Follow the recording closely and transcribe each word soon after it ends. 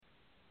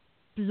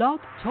Blog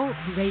Talk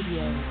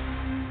Radio.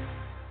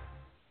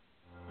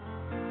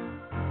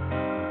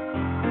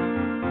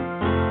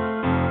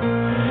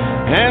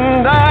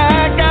 And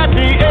I got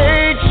the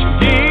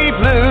HD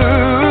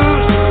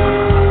blues,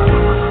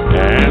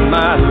 and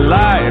my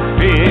life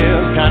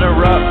feels kind of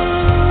rough.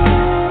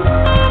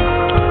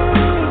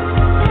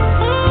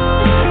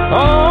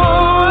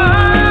 Oh,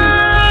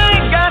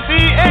 I got the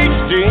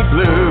HD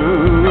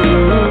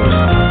blues,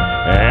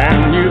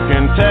 and you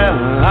can tell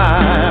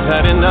I've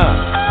had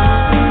enough.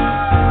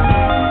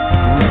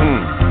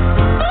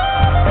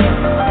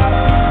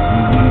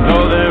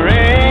 Though there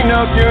ain't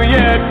no cure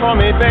yet for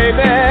me,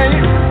 baby,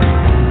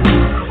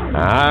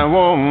 I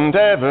won't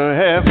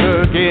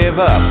ever give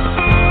up.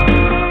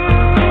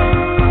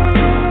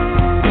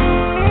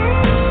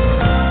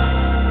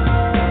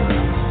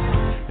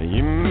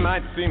 You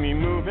might see me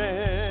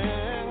moving.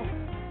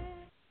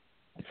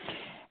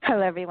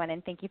 Hello, everyone,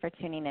 and thank you for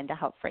tuning in to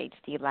Help for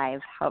HD Live.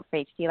 Help for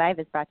HD Live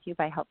is brought to you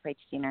by Help for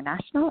HD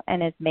International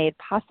and is made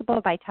possible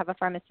by Teva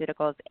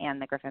Pharmaceuticals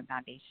and the Griffin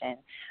Foundation.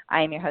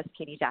 I am your host,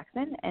 Katie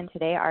Jackson, and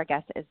today our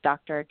guest is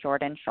Dr.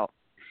 Jordan Schultz.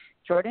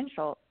 Jordan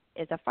Schultz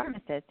is a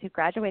pharmacist who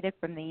graduated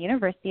from the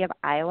University of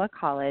Iowa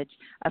College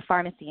of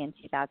Pharmacy in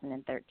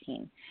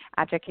 2013.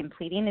 After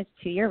completing his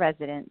 2-year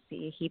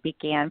residency, he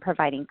began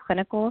providing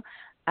clinical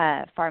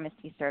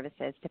pharmacy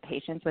services to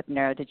patients with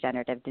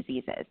neurodegenerative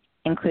diseases,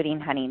 including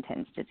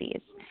Huntington's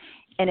disease.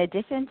 In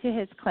addition to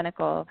his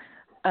clinical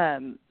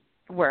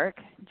work,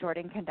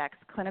 Jordan conducts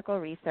clinical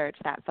research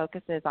that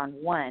focuses on,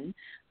 1,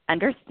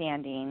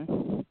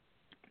 understanding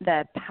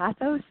the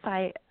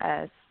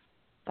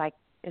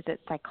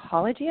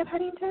psychology of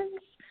Huntington's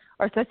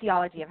or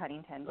sociology of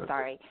Huntington's,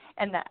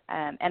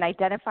 and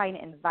identifying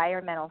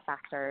environmental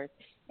factors,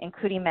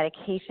 including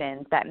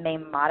medications that may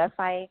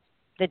modify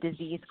the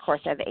disease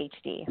course of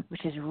HD,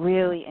 which is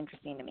really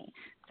interesting to me.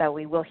 So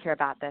we will hear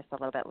about this a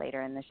little bit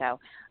later in the show.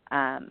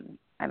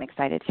 I'm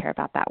excited to hear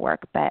about that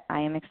work, but I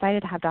am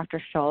excited to have Dr.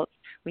 Schultz.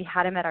 We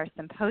had him at our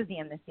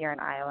symposium this year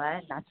in Iowa,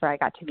 and that's where I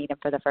got to meet him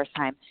for the first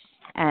time.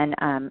 And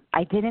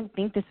I didn't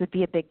think this would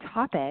be a big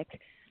topic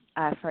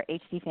for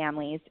HD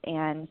families,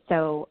 and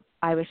so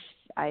I was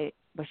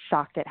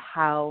shocked at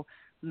how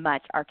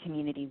much our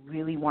community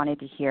really wanted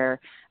to hear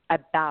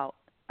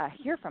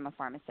from a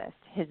pharmacist.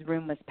 His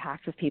room was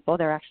packed with people.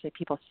 There were actually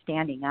people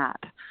standing up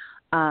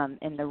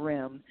in the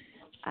room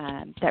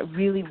that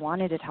really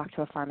wanted to talk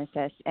to a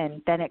pharmacist,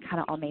 and then it kind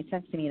of all made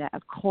sense to me that,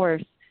 of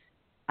course,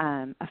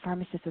 a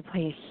pharmacist would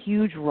play a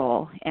huge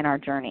role in our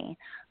journey,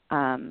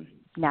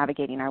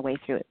 navigating our way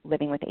through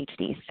living with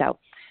HD. So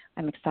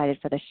I'm excited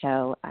for the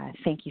show.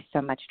 Thank you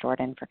so much,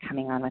 Jordan, for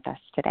coming on with us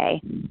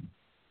today.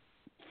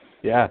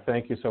 Yeah,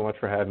 thank you so much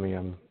for having me.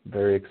 I'm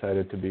very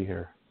excited to be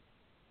here.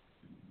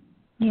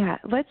 Yeah,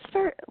 let's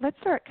start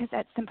because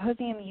at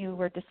Symposium you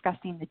were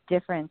discussing the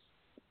difference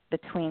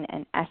between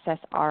an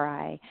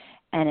SSRI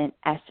and an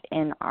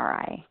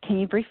SNRI. Can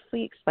you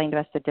briefly explain to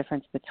us the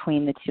difference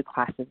between the two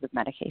classes of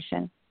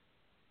medication?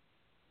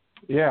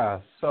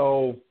 Yeah,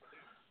 so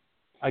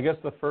I guess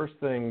the first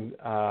thing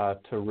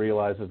to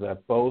realize is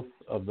that both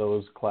of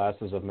those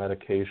classes of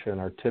medication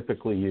are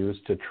typically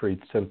used to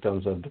treat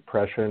symptoms of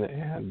depression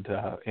and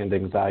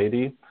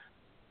anxiety.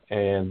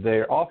 And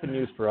they're often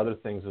used for other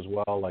things as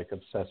well, like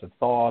obsessive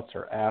thoughts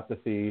or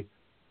apathy.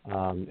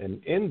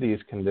 And in these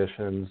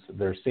conditions,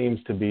 there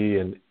seems to be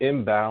an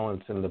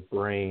imbalance in the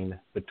brain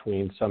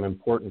between some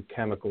important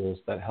chemicals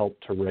that help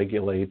to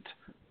regulate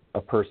a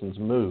person's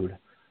mood.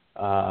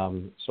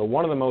 So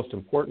one of the most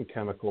important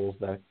chemicals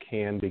that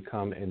can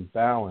become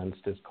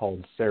imbalanced is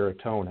called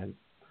serotonin.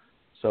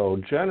 So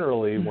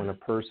generally, when a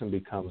person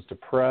becomes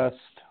depressed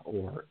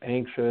or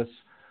anxious,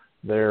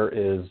 there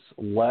is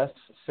less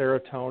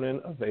serotonin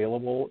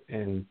available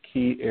in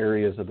key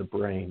areas of the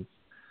brain.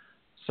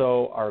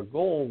 So our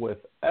goal with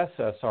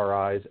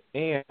SSRIs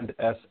and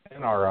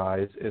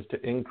SNRIs is to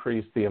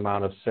increase the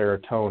amount of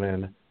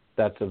serotonin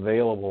that's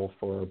available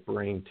for a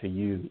brain to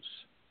use.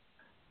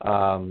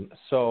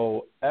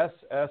 So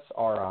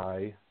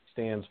SSRI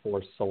stands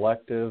for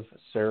selective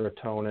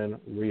serotonin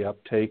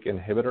reuptake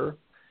inhibitor,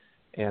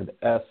 and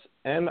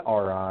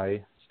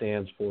SNRI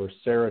stands for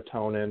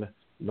serotonin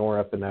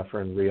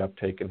norepinephrine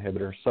reuptake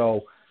inhibitor.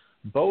 So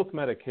both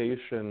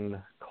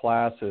medication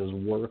classes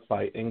work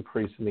by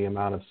increasing the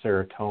amount of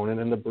serotonin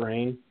in the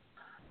brain.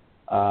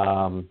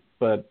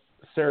 But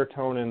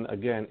serotonin,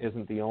 again,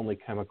 isn't the only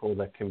chemical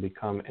that can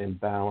become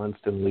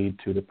imbalanced and lead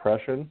to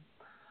depression.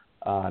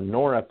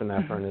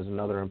 Norepinephrine is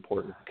another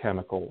important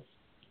chemical.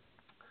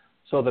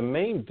 So the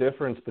main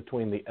difference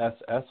between the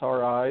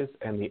SSRIs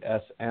and the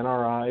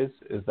SNRIs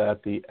is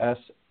that the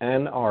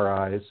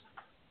SNRIs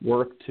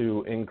work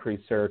to increase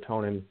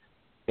serotonin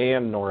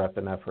and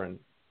norepinephrine.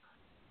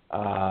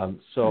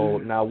 So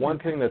now one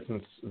thing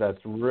that's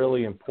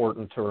really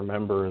important to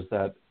remember is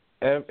that,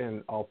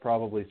 and I'll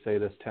probably say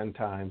this 10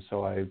 times,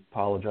 so I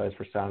apologize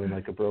for sounding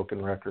like a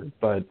broken record,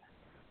 but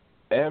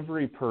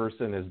every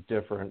person is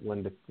different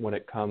when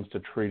it comes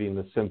to treating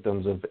the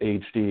symptoms of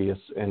HD,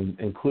 and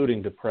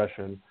including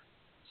depression.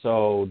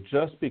 So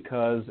just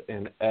because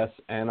an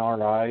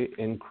SNRI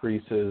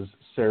increases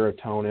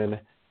serotonin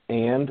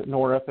and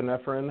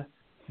norepinephrine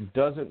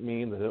doesn't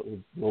mean that it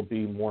will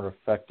be more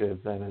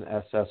effective than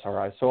an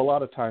SSRI. So a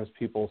lot of times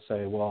people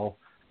say, well,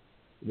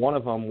 one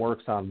of them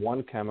works on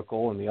one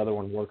chemical and the other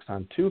one works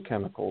on two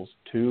chemicals.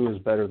 Two is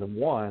better than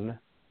one.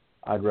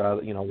 I'd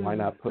rather, why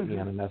not put me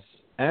on an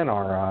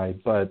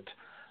SNRI? But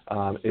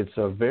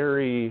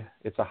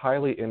it's a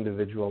highly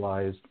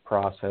individualized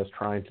process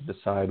trying to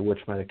decide which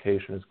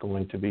medication is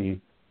going to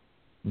be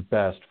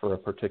best for a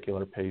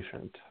particular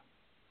patient.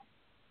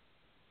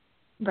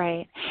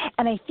 Right.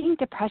 And I think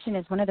depression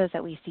is one of those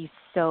that we see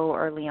so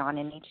early on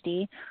in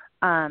HD.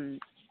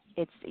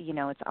 It's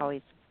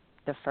always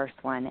the first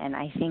one. And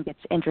I think it's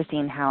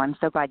interesting how, I'm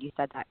so glad you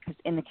said that, because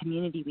in the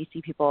community we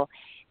see people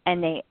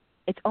and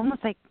it's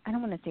almost like, I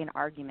don't want to say an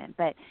argument,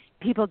 but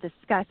people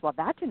discuss, well,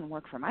 that didn't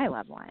work for my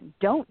loved one.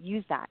 Don't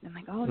use that. And I'm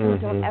like, oh, no,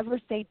 don't ever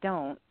say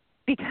don't,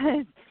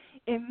 because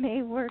it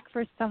may work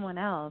for someone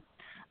else.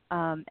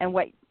 And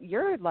what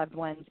your loved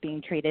one's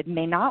being treated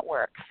may not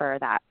work for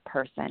that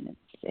person.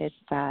 It's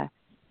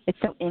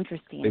so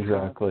interesting.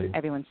 Exactly. How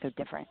everyone's so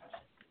different.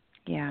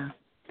 Yeah.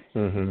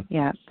 Mm-hmm.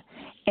 Yeah.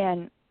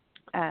 And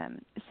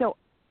so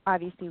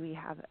obviously we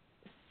have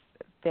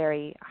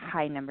very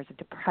high numbers of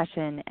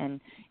depression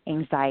and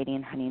anxiety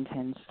in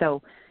Huntington's.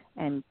 So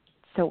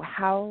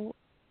how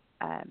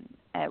and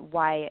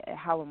why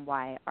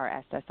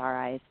are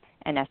SSRIs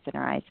and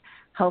SNRIs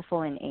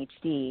helpful in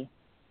HD?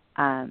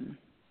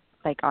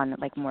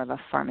 Like more of a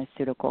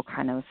pharmaceutical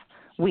kind of,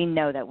 we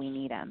know that we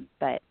need them,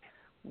 but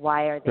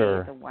why are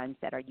they the ones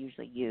that are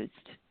usually used?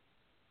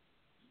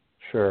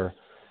 Sure.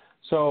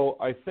 So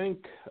I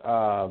think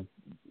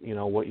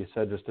what you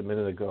said just a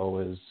minute ago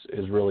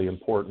is really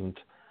important.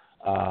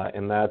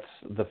 And that's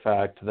the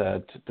fact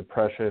that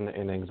depression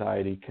and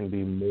anxiety can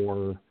be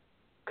more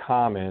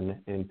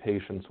common in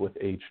patients with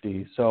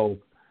HD. So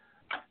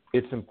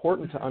it's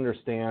important to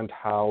understand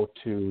how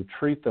to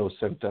treat those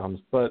symptoms.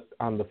 But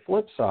on the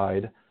flip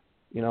side,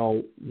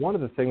 one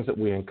of the things that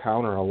we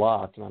encounter a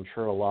lot, and I'm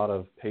sure a lot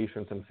of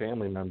patients and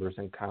family members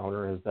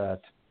encounter, is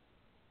that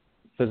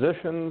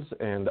physicians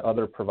and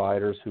other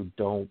providers who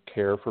don't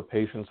care for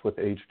patients with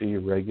HD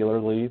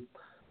regularly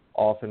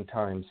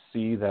oftentimes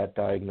see that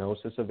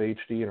diagnosis of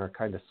HD and are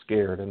kind of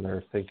scared, and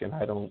they're thinking,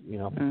 I don't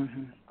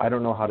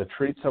know how to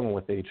treat someone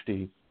with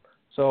HD.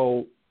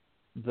 So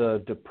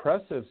the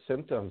depressive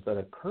symptoms that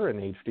occur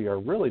in HD are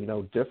really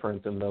no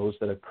different than those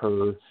that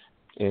occur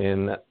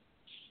in,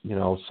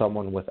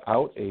 someone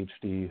without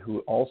HD who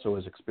also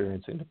is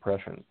experiencing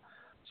depression.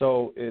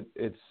 So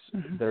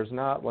there's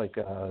not like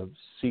a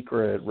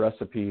secret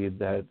recipe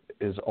that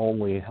is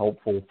only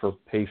helpful for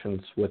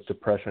patients with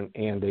depression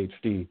and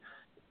HD.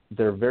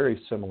 They're very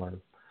similar.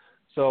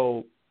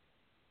 So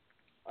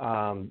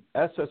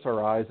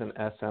SSRIs and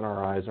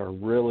SNRIs are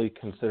really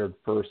considered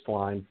first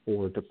line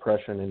for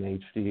depression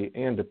in HD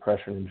and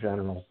depression in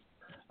general.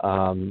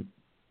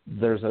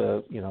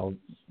 There's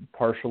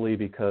partially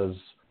because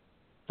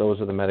those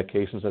are the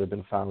medications that have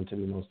been found to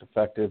be most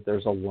effective.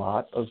 There's a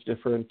lot of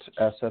different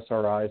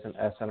SSRIs and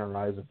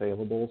SNRIs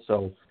available.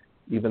 So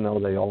even though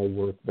they all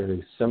work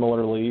very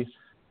similarly,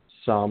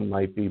 some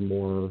might be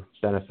more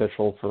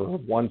beneficial for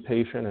one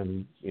patient,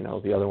 and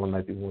the other one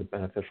might be more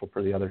beneficial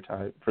for the other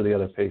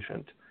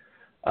patient.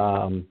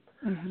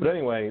 But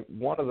anyway,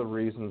 one of the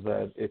reasons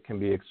that it can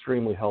be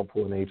extremely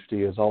helpful in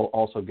HD is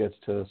also gets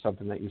to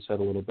something that you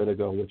said a little bit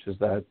ago, which is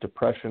that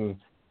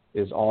depression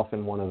is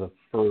often one of the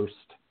first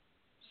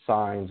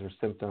signs or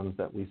symptoms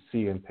that we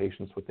see in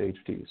patients with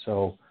HD.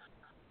 So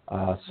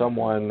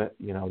someone,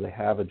 they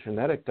have a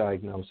genetic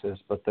diagnosis,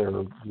 but they're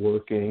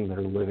working,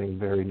 they're living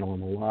very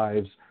normal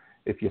lives.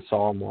 If you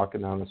saw them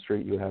walking down the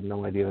street, you would have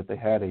no idea that they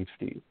had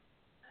HD.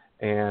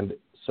 And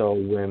so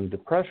when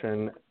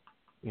depression,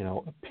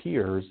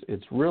 appears,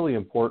 it's really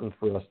important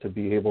for us to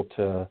be able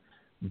to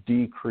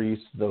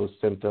decrease those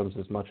symptoms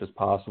as much as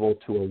possible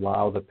to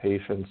allow the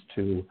patients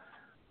to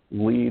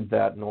lead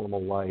that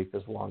normal life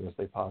as long as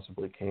they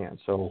possibly can.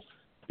 So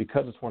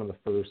because it's one of the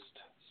first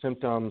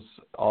symptoms,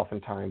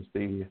 oftentimes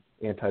the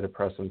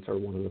antidepressants are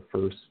one of the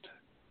first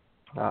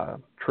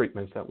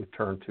treatments that we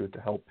turn to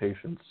help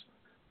patients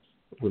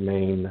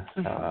remain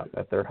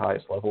at their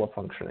highest level of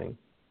functioning.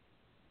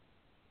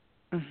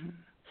 Mm-hmm.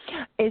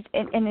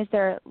 Is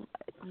there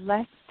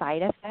less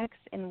side effects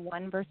in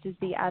one versus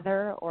the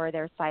other, or are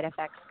their side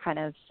effects kind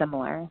of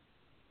similar?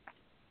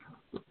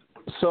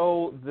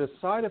 So the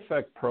side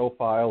effect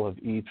profile of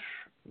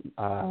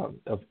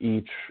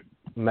each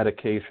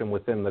medication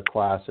within the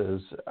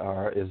classes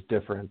is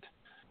different.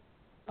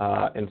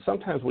 And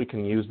sometimes we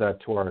can use that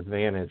to our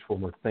advantage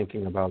when we're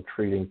thinking about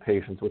treating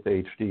patients with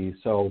HD.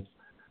 So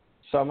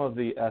some of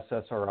the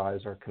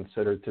SSRIs are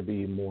considered to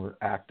be more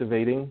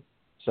activating.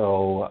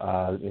 So,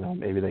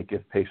 maybe they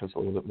give patients a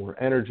little bit more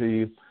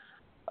energy.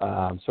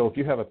 So if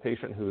you have a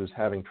patient who's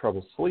having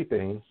trouble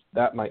sleeping,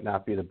 that might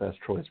not be the best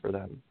choice for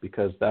them,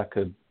 because that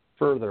could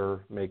further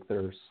make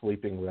their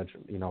sleeping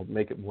regimen,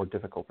 make it more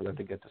difficult for them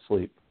to get to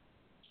sleep.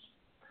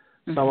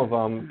 Some of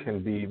them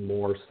can be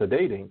more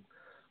sedating.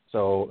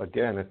 So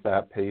again, if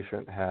that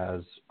patient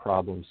has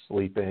problems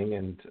sleeping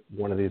and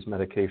one of these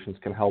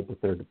medications can help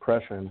with their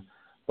depression,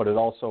 but it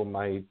also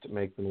might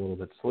make them a little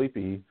bit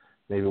sleepy,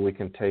 maybe we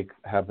can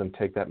have them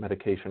take that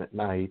medication at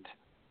night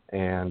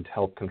and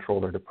help control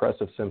their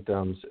depressive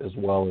symptoms as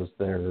well as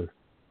their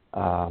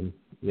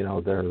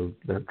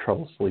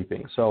trouble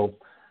sleeping. So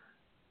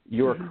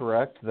you are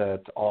correct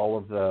that all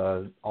of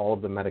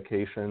the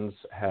medications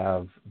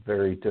have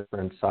very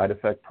different side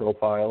effect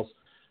profiles,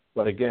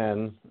 but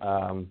again,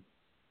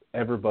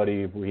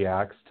 everybody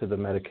reacts to the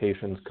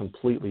medications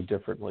completely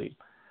differently.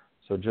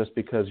 So just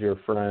because your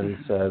friend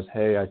says,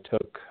 "Hey, I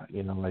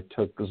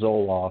took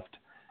Zoloft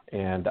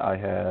and I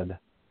had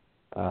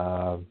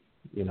a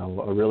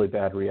really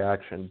bad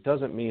reaction,"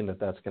 doesn't mean that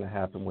that's going to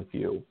happen with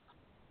you.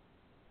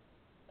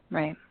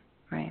 Right.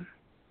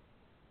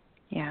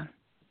 Yeah.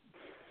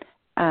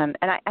 And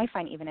I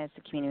find even as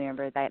a community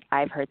member that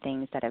I've heard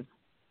things that have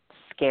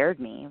scared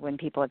me when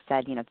people have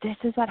said, this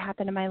is what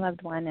happened to my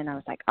loved one. And I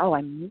was like, oh,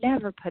 I'm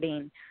never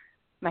putting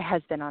my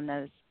husband on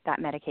that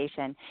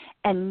medication.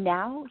 And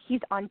now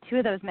he's on 2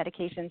 of those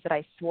medications that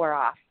I swore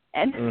off.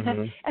 And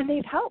and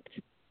they've helped.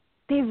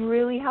 They've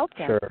really helped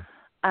him. Sure.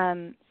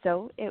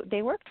 So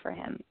they worked for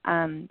him.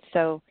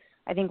 So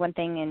I think one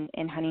thing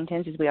in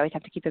Huntington's is we always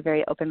have to keep a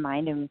very open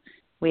mind, and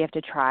we have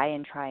to try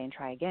and try and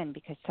try again,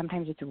 because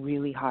sometimes it's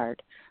really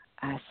hard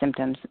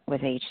symptoms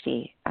with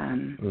HD.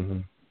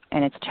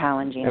 And it's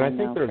challenging, and I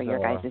know, for your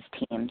guys'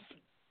 teams.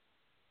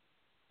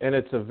 And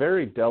it's a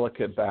very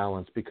delicate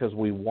balance, because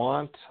we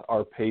want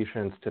our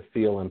patients to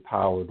feel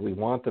empowered. We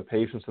want the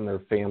patients and their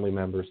family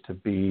members to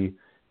be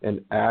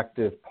an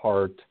active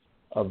part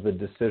of the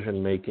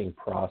decision-making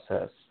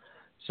process.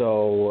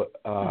 So,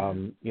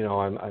 I'm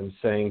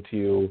saying to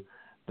you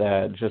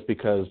that just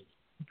because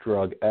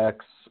drug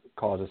X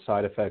causes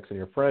side effects in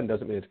your friend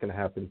doesn't mean it's going to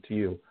happen to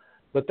you.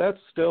 But that's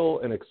still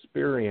an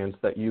experience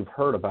that you've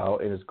heard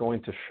about and is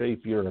going to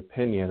shape your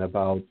opinion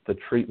about the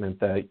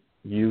treatment that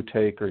you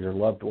take or your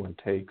loved one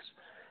takes.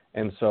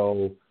 And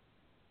so,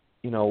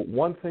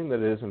 one thing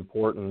that is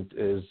important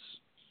is,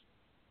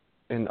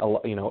 and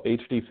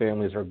HD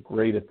families are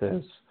great at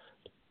this,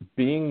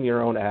 being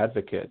your own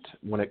advocate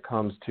when it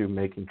comes to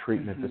making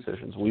treatment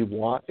decisions. We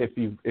want, if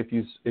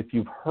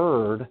you've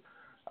heard,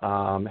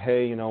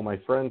 hey, my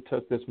friend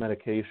took this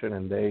medication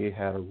and they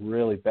had a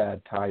really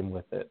bad time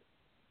with it,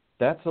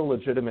 that's a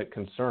legitimate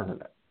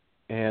concern.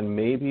 And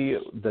maybe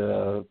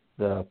the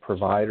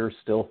provider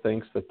still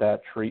thinks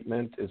that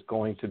treatment is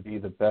going to be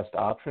the best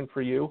option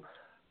for you,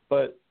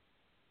 but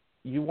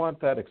you want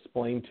that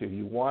explained to you.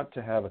 You want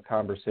to have a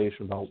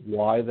conversation about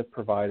why the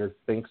provider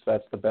thinks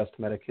that's the best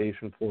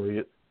medication for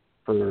you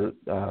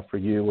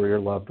or your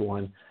loved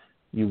one.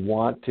 You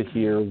want to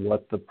hear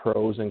what the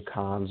pros and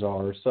cons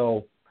are.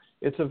 So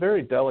it's a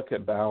very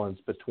delicate balance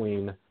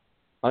between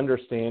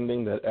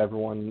understanding that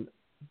everyone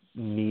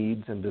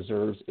needs and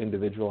deserves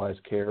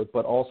individualized care,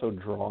 but also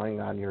drawing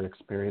on your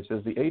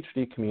experiences. The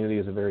HD community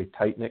is a very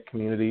tight-knit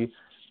community.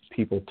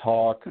 People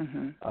talk,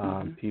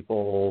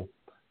 people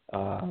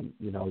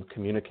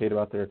communicate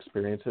about their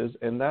experiences,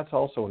 and that's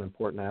also an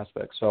important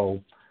aspect.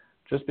 So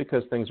just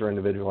because things are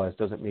individualized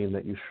doesn't mean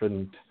that you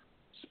shouldn't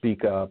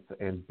speak up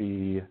and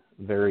be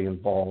very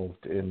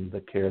involved in the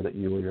care that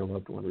you or your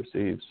loved one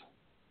receives.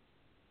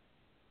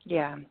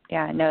 Yeah,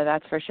 no,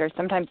 that's for sure.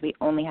 Sometimes we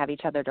only have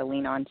each other to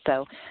lean on,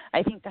 so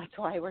I think that's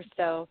why we're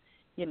so,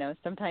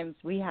 sometimes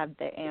we have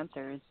the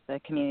answers. The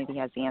community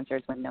has the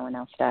answers when no one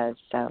else does,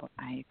 so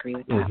I agree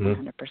with that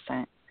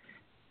 100%.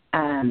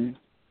 And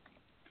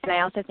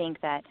I also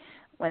think that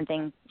one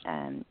thing,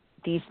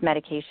 these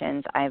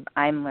medications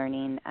I'm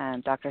learning,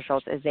 Dr.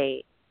 Schultz,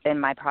 in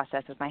my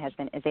process with my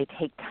husband, is they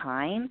take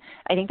time.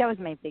 I think that was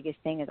my biggest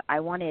thing, is I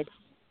wanted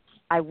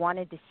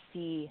to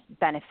see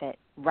benefit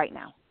right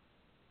now.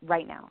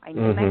 I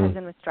knew my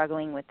husband was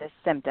struggling with this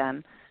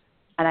symptom,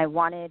 and I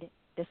wanted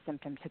this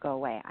symptom to go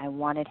away. I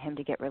wanted him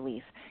to get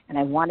relief, and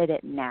I wanted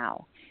it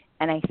now.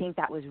 And I think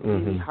that was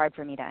really hard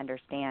for me to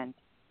understand,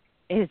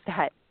 is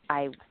that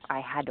I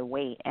had to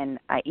wait. And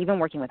even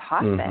working with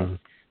hospice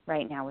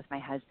right now with my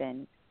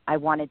husband, I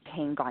wanted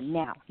pain gone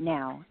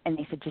now. And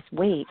they said, just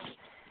wait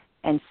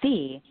and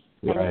see.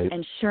 Right.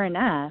 And sure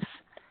enough,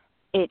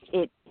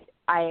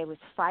 I was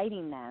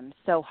fighting them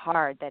so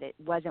hard that it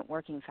wasn't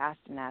working fast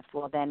enough.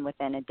 Well, then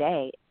within a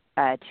day,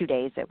 2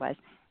 days it was,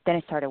 then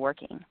it started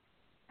working.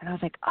 And I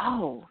was like,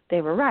 oh,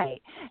 they were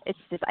right. It's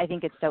just, I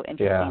think it's so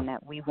interesting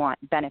that we want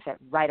benefit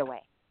right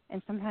away.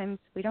 And sometimes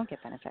we don't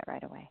get benefit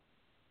right away.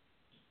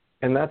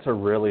 And that's a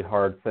really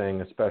hard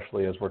thing,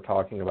 especially as we're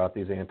talking about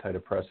these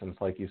antidepressants,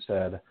 like you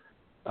said.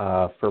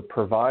 For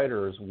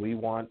providers, we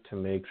want to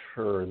make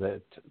sure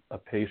that a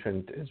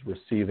patient is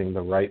receiving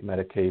the right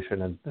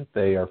medication and that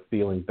they are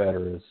feeling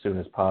better as soon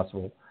as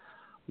possible.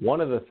 One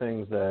of the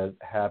things that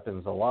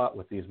happens a lot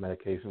with these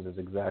medications is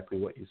exactly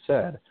what you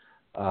said.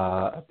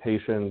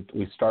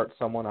 We start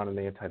someone on an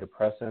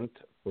antidepressant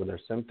for their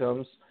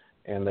symptoms,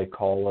 and they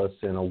call us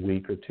in a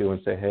week or two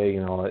and say, hey,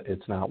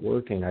 it's not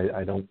working.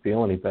 I don't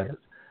feel any better.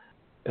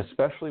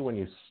 Especially when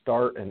you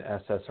start an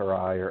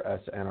SSRI or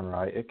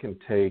SNRI, it can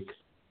take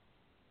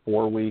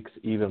 4 weeks,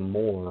 even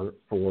more,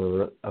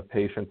 for a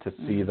patient to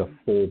see the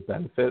full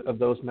benefit of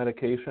those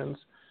medications.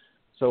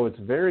 So it's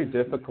very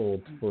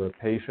difficult for a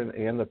patient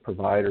and the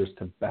providers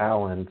to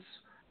balance,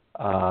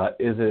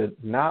 is it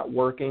not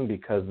working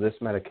because this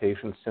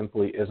medication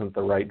simply isn't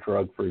the right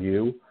drug for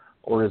you,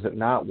 or is it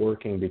not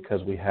working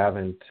because we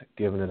haven't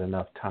given it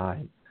enough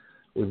time?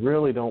 We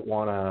really don't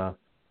want to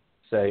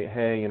say,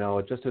 hey,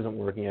 it just isn't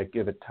working yet,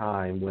 give it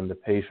time, when the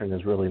patient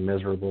is really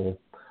miserable.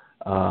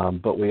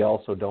 But we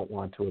also don't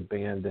want to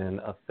abandon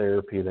a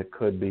therapy that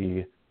could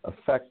be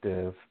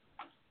effective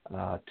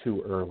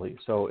too early.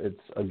 So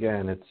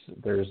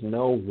there's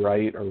no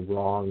right or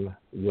wrong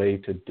way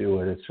to do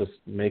it. It's just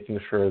making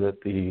sure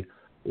that the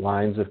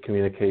lines of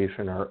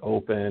communication are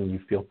open, you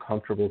feel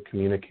comfortable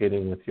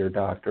communicating with your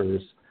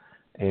doctors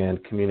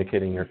and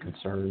communicating your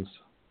concerns.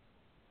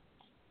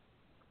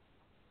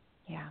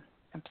 Yeah,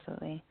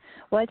 absolutely.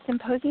 Well, at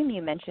Symposium,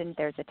 you mentioned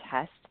there's a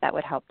test that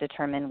would help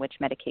determine which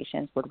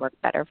medications would work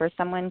better for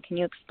someone. Can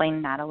you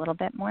explain that a little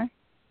bit more?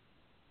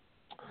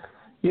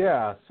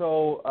 Yeah,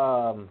 so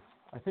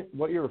I think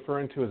what you're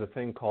referring to is a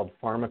thing called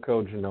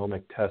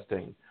pharmacogenomic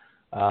testing.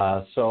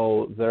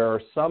 So there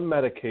are some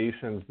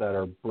medications that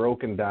are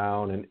broken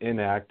down and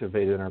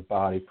inactivated in our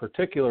body,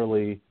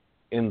 particularly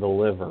in the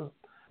liver.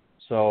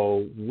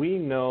 So we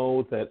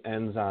know that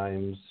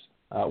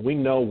we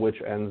know which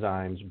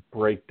enzymes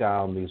break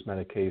down these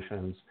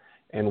medications,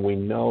 and we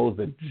know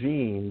the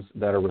genes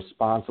that are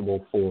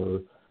responsible for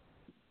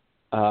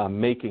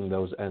making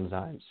those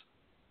enzymes.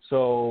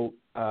 So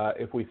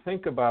if we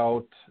think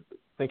about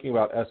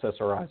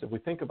SSRIs, if we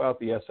think about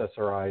the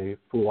SSRI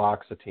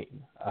fluoxetine,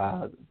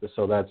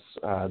 so that's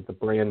the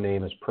brand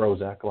name is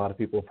Prozac. A lot of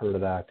people have heard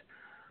of that.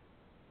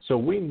 So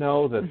we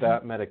know that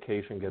that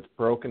medication gets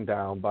broken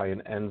down by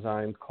an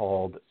enzyme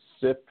called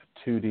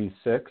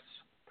CYP2D6.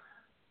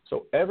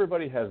 So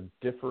everybody has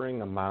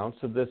differing amounts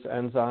of this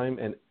enzyme,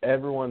 and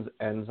everyone's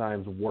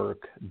enzymes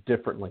work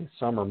differently.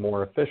 Some are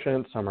more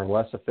efficient, some are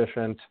less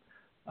efficient.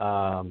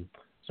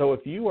 So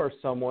if you are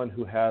someone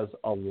who has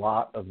a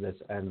lot of this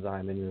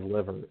enzyme in your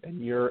liver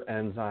and your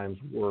enzymes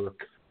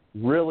work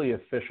really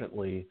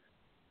efficiently,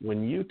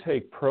 when you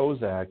take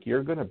Prozac,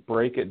 you're going to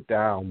break it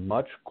down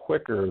much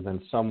quicker than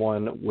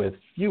someone with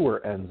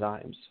fewer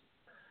enzymes.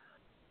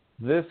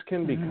 This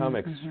can become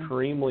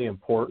extremely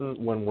important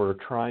when we're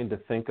trying to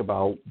think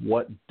about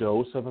what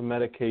dose of a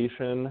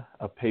medication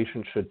a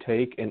patient should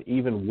take and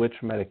even which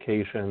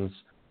medications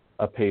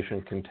a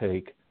patient can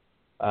take.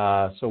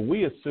 So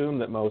we assume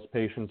that most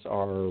patients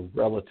are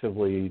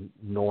relatively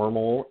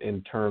normal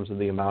in terms of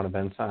the amount of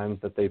enzymes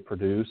that they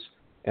produce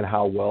and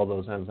how well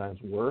those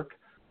enzymes work.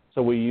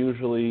 So we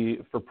usually,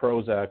 for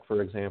Prozac,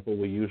 for example,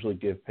 we usually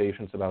give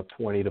patients about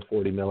 20 to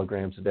 40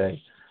 milligrams a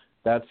day.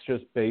 That's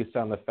just based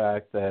on the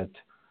fact that,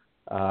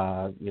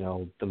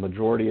 the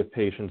majority of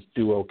patients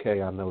do okay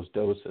on those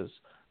doses.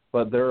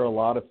 But there are a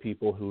lot of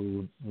people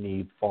who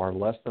need far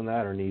less than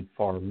that or need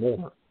far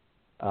more.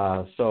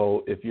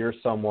 So if you're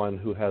someone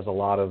who has a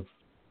lot of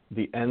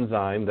the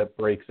enzyme that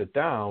breaks it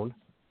down,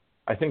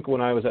 I think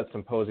when I was at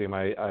Symposium,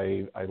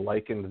 I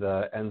likened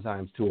the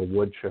enzymes to a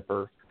wood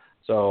chipper.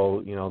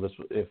 So,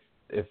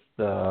 if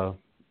the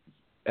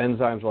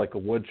enzymes are like a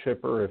wood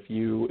chipper, if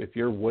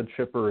your wood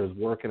chipper is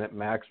working at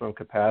maximum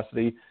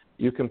capacity,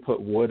 you can put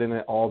wood in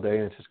it all day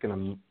and it's just going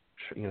to,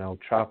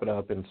 chop it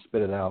up and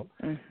spit it out.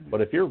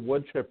 But if your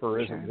wood chipper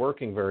isn't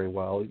working very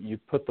well, you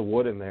put the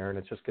wood in there and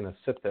it's just going to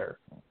sit there.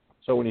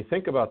 So when you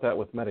think about that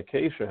with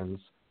medications,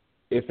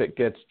 if it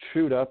gets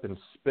chewed up and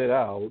spit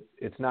out,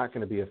 it's not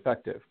going to be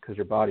effective because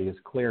your body is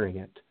clearing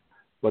it.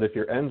 But if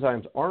your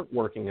enzymes aren't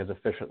working as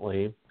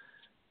efficiently,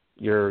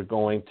 you're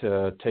going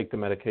to take the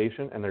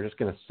medication and they're just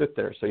going to sit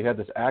there. So you have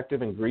this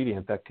active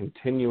ingredient that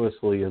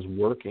continuously is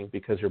working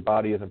because your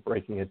body isn't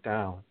breaking it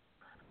down.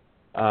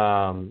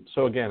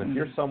 So again, if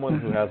you're someone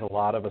who has a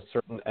lot of a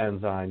certain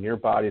enzyme, your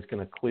body is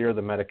going to clear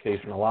the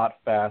medication a lot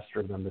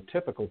faster than the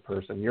typical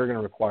person. You're going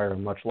to require a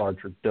much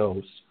larger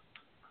dose.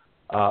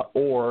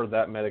 Or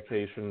that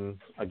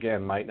medication,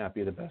 again, might not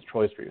be the best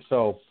choice for you.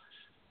 So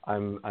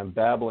I'm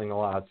babbling a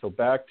lot. So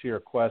back to your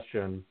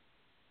question,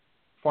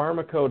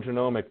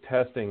 pharmacogenomic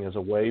testing is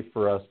a way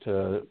for us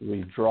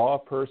we draw a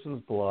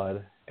person's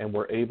blood and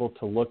we're able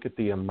to look at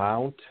the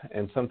amount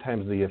and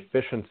sometimes the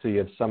efficiency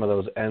of some of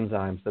those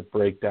enzymes that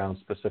break down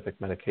specific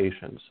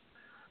medications.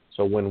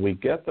 So when we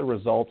get the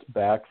results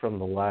back from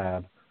the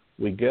lab,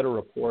 we get a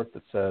report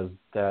that says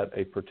that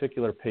a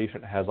particular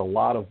patient has a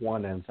lot of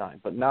one enzyme,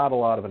 but not a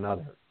lot of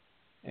another.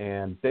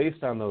 And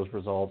based on those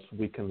results,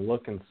 we can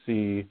look and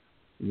see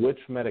which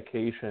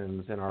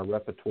medications in our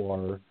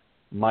repertoire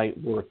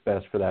might work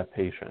best for that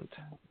patient.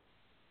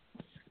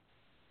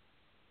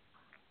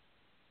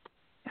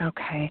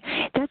 Okay.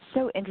 That's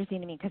so interesting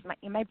to me because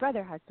my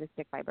brother has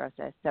cystic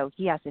fibrosis, so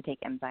he has to take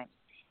enzymes.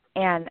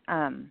 And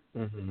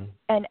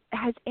and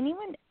has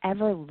anyone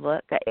ever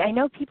looked – I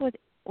know people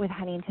with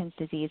Huntington's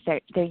disease,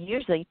 they're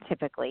usually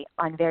typically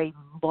on very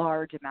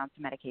large amounts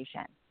of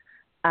medication.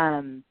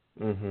 I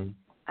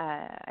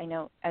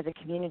know as a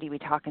community we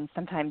talk, and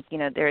sometimes,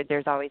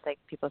 there's always like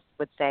people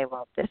would say,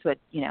 well, this would,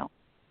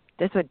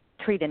 this would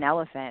treat an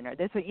elephant, or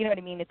this would, you know what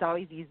I mean? It's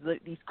always these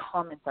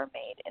comments are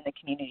made in the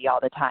community all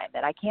the time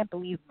that I can't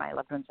believe my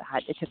loved ones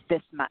took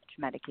this much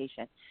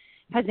medication.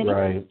 Has anyone?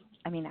 Right.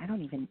 I mean, I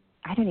don't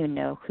even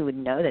know who would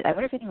know that. I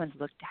wonder if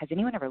has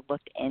anyone ever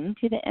looked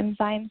into the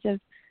enzymes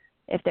of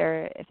if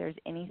there's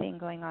anything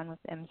going on with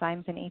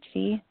enzymes in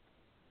HD?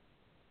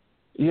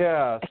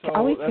 Yeah, so I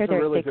always hear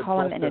really they call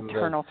them an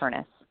eternal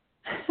furnace.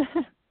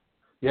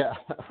 Yeah,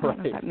 I don't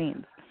know what that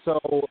means. So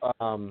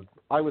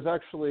I was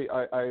actually,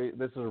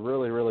 this is a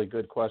really, really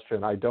good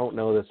question. I don't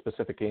know the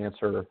specific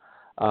answer,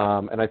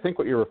 and I think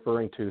what you're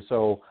referring to.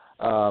 So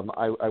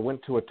I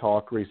went to a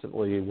talk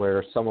recently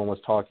where someone was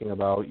talking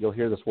about, you'll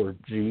hear this word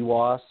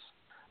GWAS,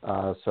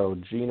 so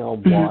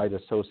Genome-Wide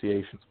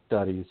Association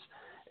Studies,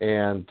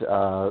 and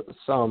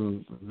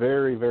some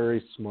very,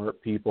 very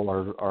smart people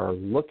are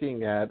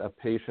looking at a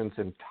patient's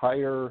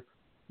entire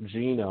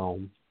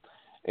genome,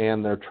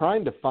 and they're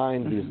trying to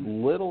find these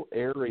little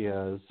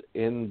areas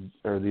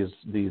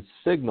these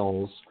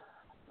signals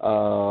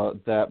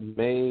that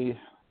may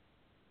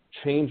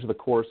change the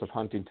course of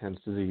Huntington's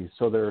disease.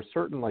 So there are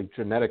certain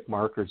genetic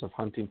markers of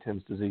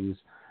Huntington's disease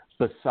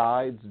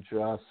besides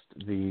just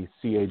the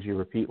CAG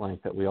repeat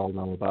length that we all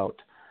know about.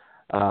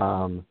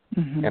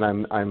 And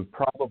I'm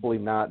probably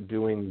not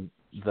doing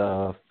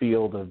the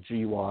field of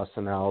GWAS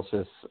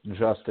analysis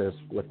justice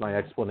with my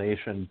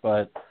explanation,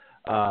 but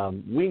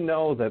we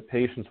know that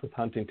patients with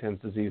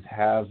Huntington's disease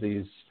have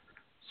these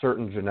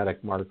certain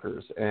genetic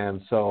markers.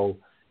 And so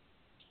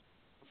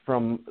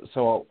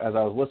as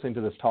I was listening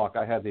to this talk,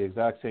 I had the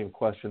exact same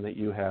question that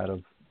you had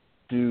of,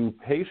 do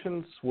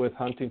patients with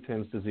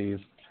Huntington's disease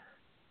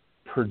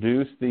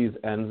produce these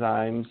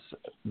enzymes,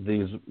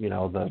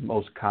 the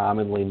most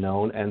commonly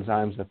known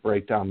enzymes that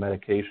break down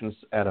medications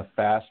at a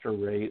faster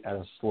rate, at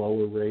a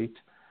slower rate?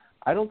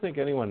 I don't think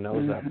anyone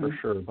knows that for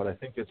sure, but I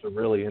think it's a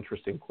really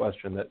interesting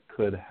question that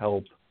could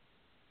help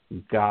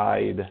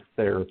guide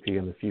therapy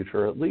in the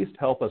future, or at least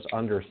help us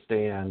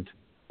understand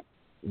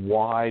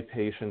why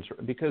patients,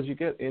 because you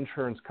get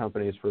insurance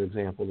companies, for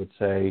example, that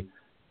say,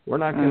 we're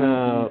not going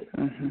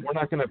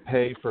to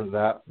pay for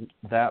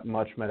that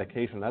much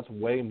medication. That's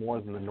way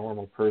more than the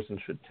normal person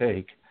should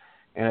take.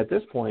 And at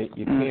this point,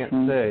 you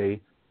can't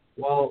say,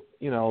 well,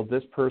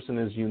 this person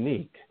is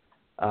unique.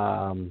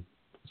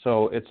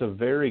 So it's a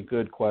very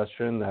good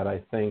question that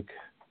I think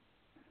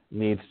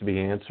needs to be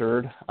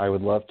answered. I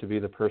would love to be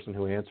the person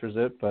who answers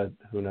it, but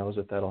who knows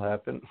if that'll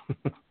happen.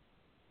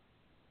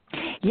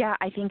 Yeah,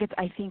 I think it's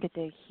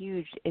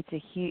huge.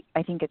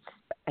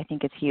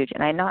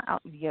 And I'm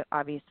not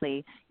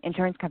obviously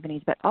insurance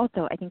companies, but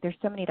also I think there's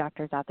so many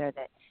doctors out there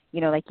that,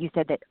 like you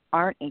said, that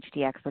aren't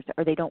HD experts,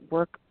 or they don't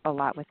work a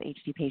lot with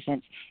HD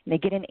patients. And they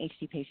get an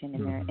HD patient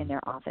in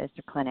their office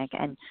or clinic,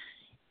 and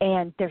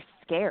they're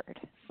scared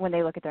when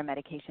they look at their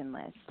medication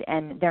list,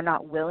 and they're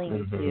not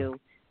willing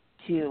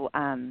to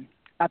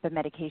up a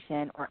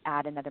medication or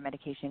add another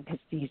medication because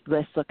these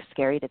lists look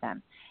scary to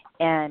them.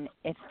 And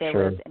if there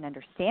was an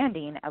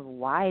understanding of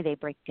why they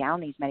break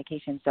down these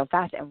medications so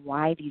fast and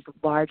why these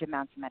large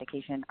amounts of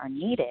medication are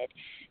needed,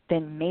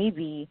 then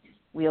maybe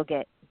we'll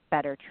get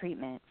better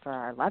treatment for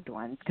our loved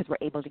ones because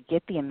we're able to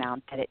get the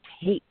amount that it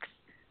takes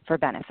for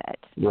benefit.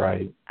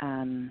 Right.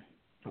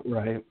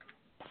 Right.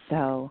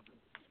 So,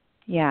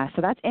 yeah,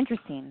 so that's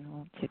interesting.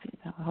 Well,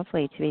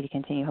 hopefully, to be to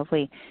continue.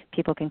 Hopefully,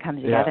 people can come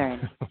together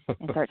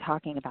and start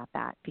talking about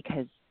that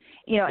because,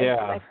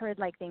 I've heard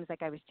things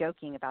like I was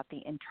joking about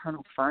the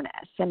internal furnace,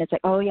 and it's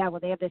like, oh yeah, well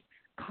they have this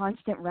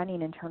constant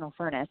running internal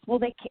furnace. Well,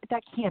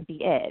 that can't be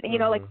it.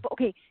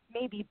 Okay,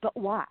 maybe, but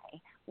why?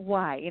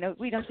 Why?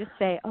 We don't just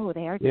say, oh,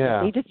 they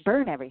just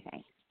burn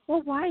everything.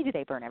 Well, why do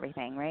they burn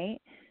everything,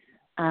 right?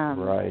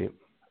 Right.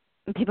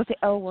 And people say,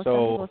 oh, well, some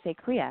people say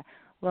chorea.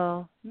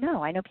 Well,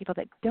 no, I know people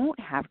that don't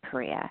have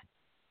chorea,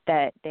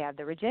 that they have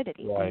the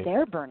rigidity, and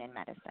they're burning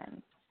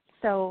medicine.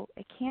 So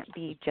it can't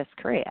be just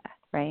chorea,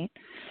 right?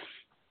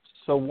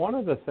 So one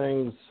of the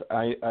things,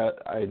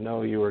 I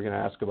know you were going to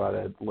ask about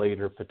it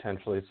later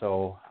potentially,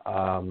 so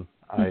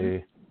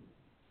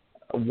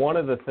one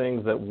of the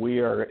things that we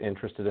are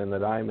interested in,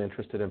 that I'm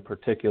interested in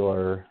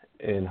particular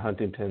in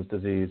Huntington's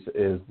disease,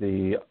 is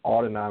the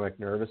autonomic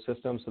nervous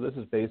system. So this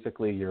is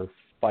basically your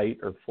fight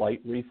or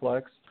flight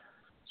reflex.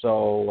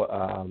 So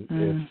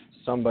if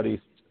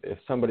somebody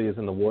is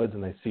in the woods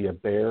and they see a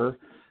bear,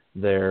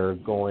 they're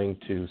going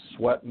to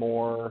sweat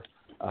more.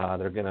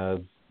 They're going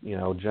to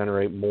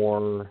generate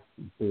more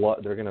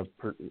blood.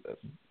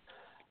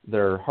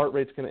 Their heart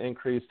rate's going to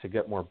increase to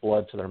get more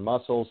blood to their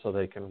muscles so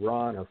they can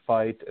run or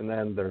fight. And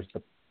then there's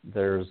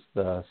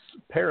the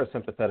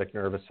parasympathetic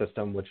nervous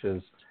system, which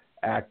is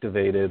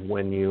activated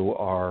when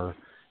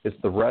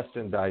it's the rest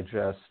and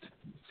digest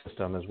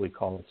system, as we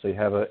call it. So you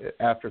have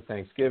after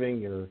Thanksgiving,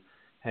 you're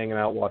hanging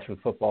out watching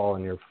football,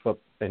 and your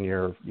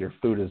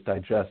food is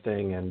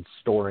digesting and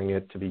storing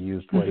it to be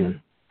used later.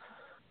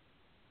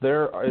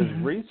 There is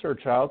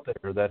research out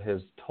there that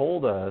has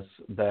told us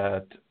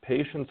that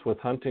patients with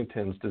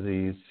Huntington's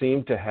disease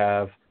seem to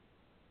have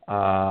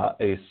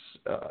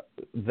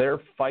their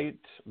fight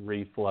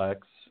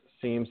reflex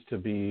seems to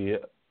be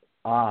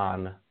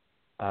on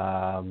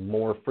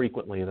more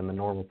frequently than the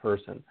normal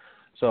person.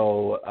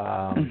 So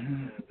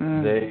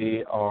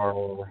they are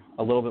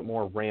a little bit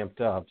more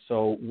ramped up.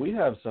 So we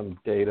have some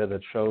data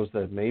that shows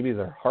that maybe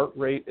their heart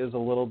rate is a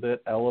little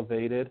bit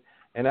elevated.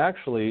 And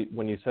actually,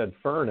 when you said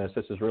furnace,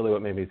 this is really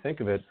what made me think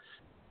of it.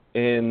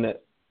 In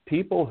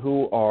people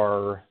who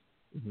are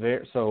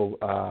there, so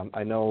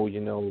I know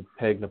you know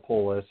Peg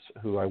Napolis,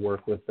 who I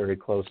work with very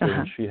closely,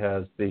 and she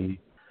has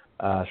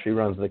she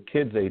runs the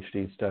Kids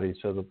HD study.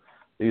 So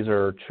these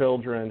are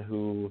children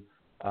who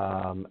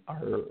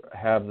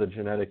have the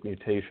genetic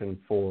mutation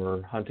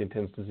for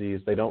Huntington's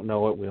disease. They don't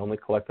know it. We only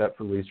collect that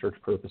for research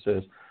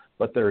purposes,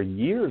 but they're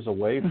years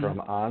away from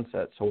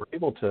onset. So we're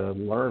able to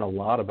learn a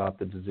lot about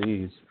the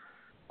disease.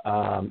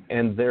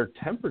 And their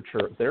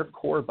temperature, their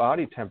core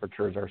body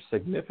temperatures are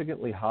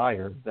significantly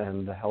higher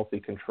than the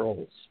healthy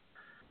controls.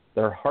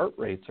 Their heart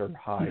rates are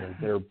higher.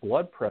 Their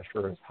blood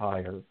pressure is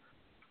higher.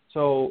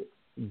 So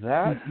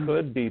that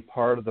could be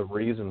part of the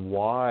reason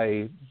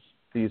why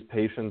these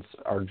patients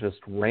are just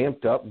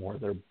ramped up more.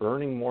 They're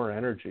burning more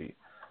energy.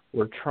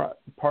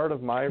 Part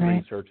of my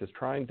research is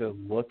trying to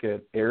look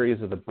at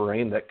areas of the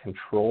brain that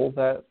control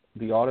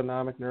the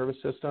autonomic nervous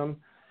system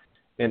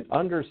and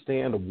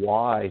understand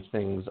why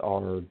things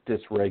are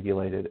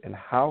dysregulated and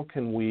how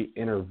can we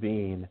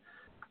intervene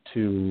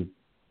to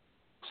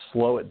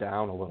slow it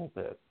down a little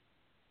bit.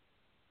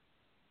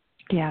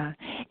 Yeah,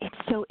 it's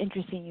so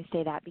interesting you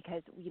say that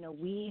because,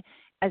 we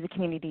as a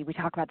community, we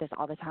talk about this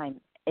all the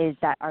time, is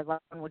that our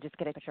loved one will just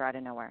get a temperature out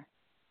of nowhere.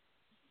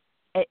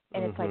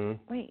 It's like,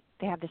 wait,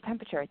 they have this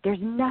temperature. There's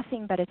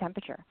nothing but a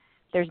temperature.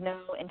 There's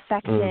no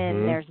infection.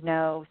 There's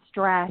no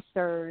stress.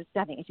 There's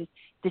nothing. It's just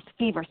this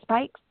fever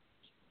spikes,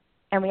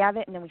 and we have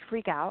it, and then we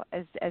freak out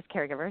as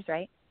caregivers,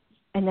 right?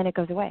 And then it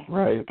goes away.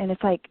 Right. And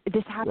it's like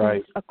this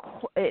happens.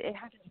 It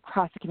happens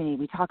across the community.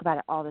 We talk about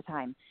it all the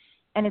time.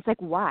 And it's like,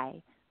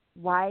 why?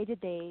 Why did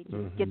they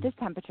get this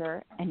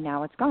temperature and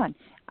now it's gone?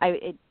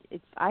 I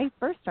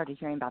first started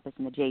hearing about this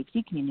in the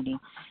JHD community,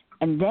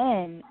 and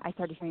then I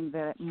started hearing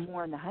about it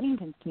more in the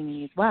Huntington's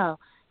community as well,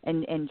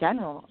 and in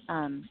general,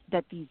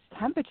 that these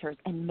temperatures,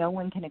 and no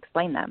one can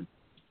explain them.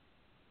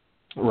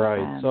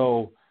 Right.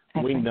 So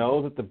we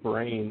know that the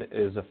brain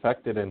is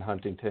affected in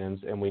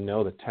Huntington's, and we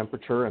know that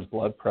temperature and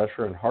blood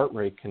pressure and heart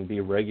rate can be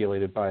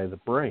regulated by the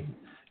brain.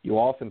 You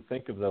often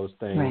think of those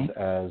things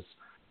as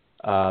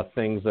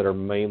things that are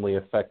mainly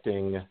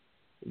affecting,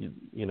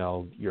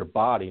 your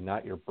body,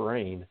 not your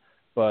brain.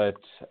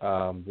 But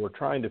we're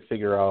trying to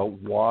figure out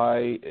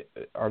why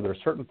are there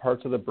certain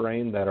parts of the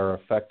brain that are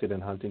affected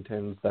in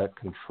Huntington's that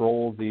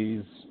control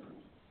these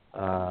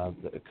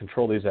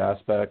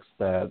aspects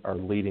that are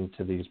leading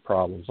to these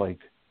problems, like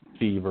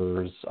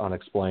fevers,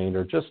 unexplained,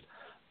 or just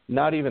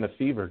not even a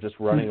fever, just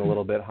running a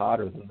little bit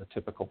hotter than the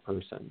typical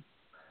person.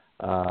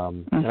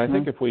 And I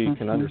think if we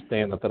can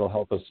understand that, that'll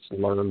help us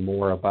learn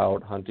more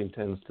about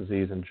Huntington's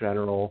disease in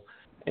general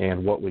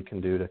and what we can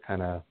do to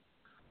kind of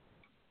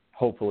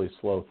hopefully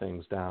slow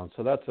things down.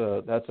 So that's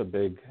a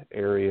big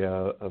area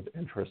of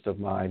interest of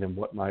mine and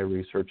what my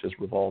research has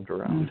revolved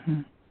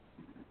around.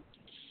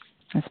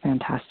 That's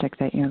fantastic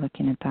that you're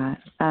looking at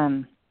that.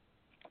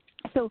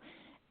 So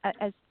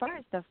as far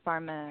as the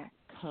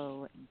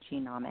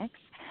pharmacogenomics,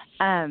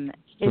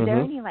 is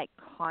there any I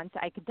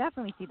could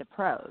definitely see the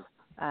pros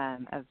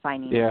of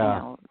finding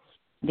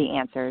the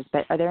answers,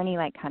 but are there any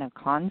kind of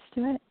cons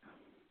to it?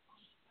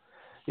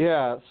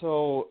 Yeah,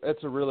 so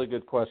it's a really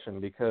good question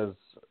because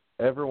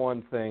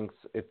everyone thinks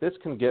if this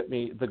can get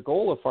me, the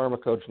goal of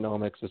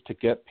pharmacogenomics is to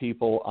get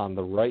people on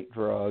the right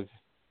drug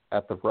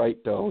at the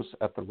right dose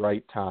at the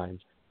right time.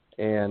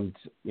 And,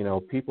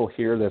 people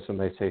hear this and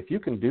they say, if you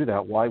can do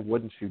that, why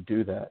wouldn't you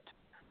do that?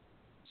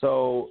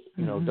 So,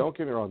 don't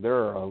get me wrong,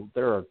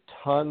 there are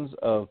tons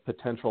of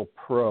potential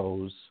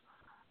pros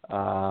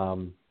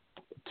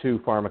to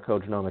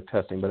pharmacogenomic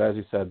testing, but as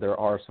you said, there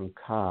are some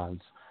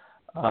cons.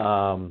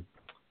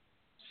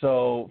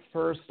 So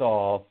first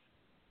off,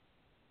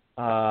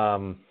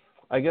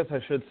 I guess I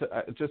should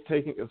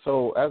say,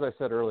 as I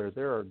said earlier,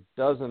 there are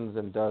dozens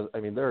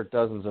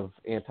of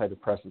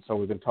antidepressants. So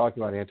we've been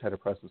talking about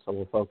antidepressants, so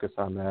we'll focus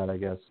on that, I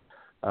guess,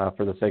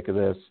 for the sake of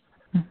this.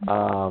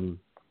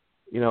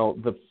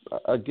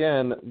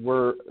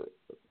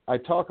 I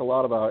talk a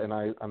lot about, and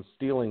I'm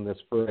stealing this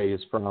phrase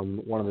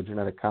from one of the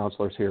genetic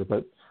counselors here,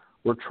 but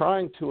we're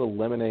trying to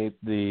eliminate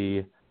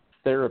the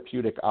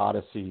therapeutic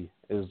odyssey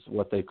is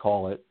what they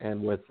call it.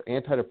 And with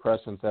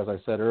antidepressants, as I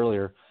said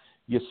earlier,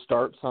 you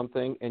start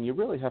something and you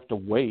really have to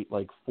wait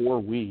 4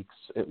 weeks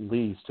at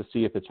least to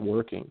see if it's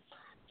working.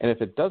 And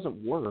if it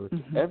doesn't work,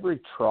 every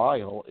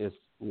trial is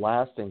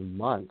lasting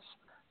months.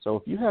 So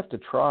if you have to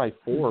try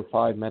 4 or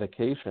 5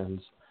 medications,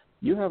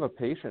 you have a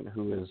patient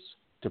who is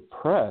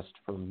depressed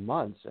for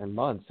months and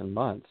months and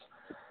months.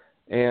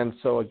 And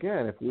so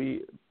again,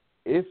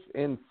 if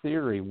in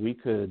theory we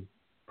could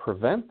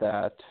prevent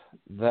that,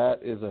 that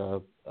is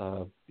a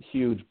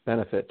huge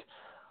benefit.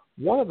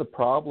 One of the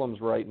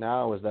problems right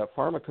now is that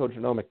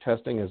pharmacogenomic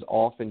testing is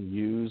often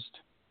used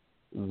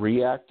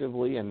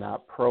reactively and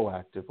not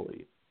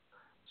proactively.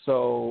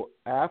 So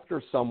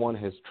after someone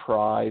has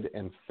tried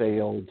and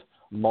failed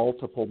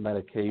multiple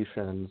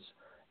medications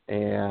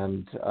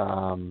and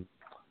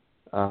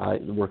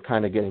we're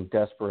kind of getting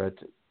desperate,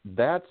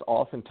 that's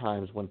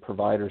oftentimes when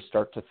providers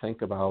start to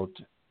think about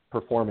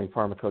performing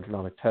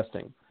pharmacogenomic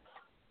testing.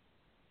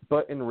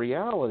 But in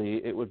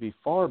reality, it would be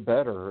far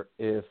better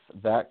if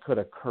that could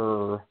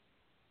occur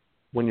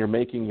when you're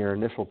making your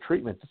initial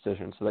treatment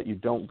decision so that you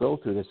don't go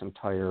through this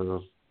entire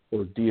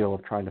ordeal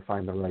of trying to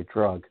find the right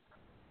drug.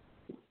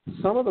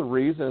 Some of the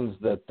reasons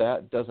that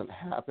doesn't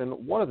happen,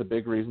 one of the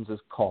big reasons is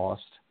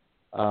cost.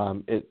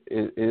 It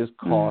is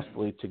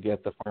costly to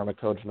get the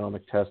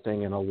pharmacogenomic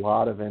testing, and a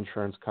lot of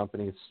insurance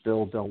companies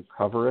still don't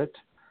cover it.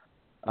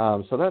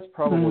 So that's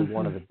probably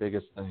one of the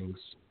biggest things.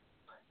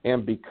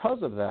 And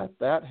because of that,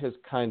 that has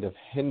kind of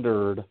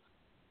hindered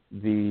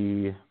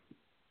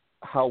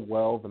how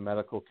well the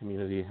medical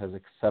community has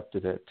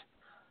accepted it.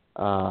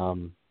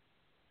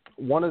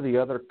 One of the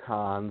other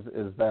cons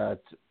is that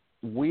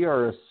we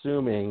are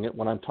assuming,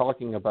 when I'm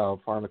talking about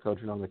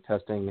pharmacogenomic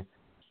testing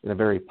in a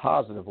very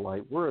positive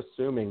light, we're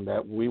assuming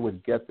that we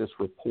would get this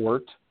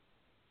report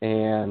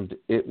and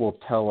it will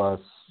tell us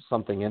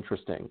something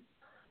interesting.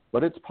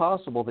 But it's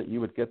possible that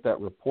you would get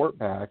that report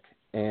back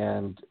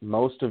and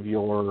most of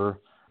your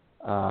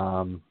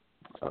enzyme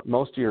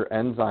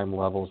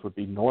levels would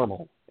be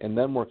normal, and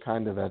then we're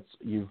kind of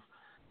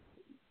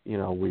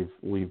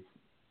we've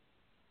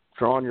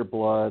drawn your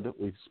blood,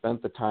 we've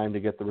spent the time to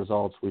get the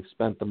results, we've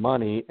spent the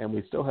money, and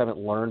we still haven't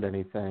learned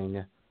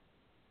anything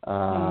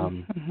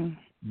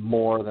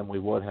more than we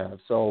would have.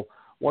 So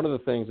one of the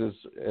things is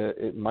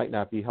it might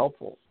not be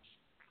helpful.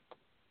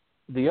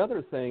 The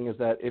other thing is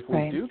that if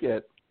we do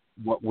get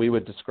what we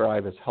would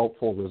describe as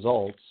helpful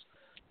results,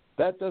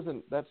 that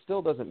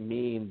still doesn't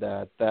mean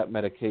that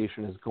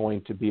medication is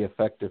going to be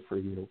effective for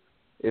you.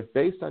 If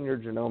based on your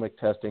genomic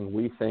testing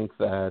we think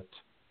that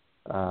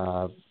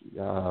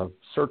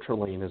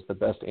sertraline is the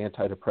best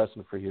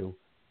antidepressant for you,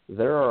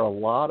 there are a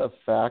lot of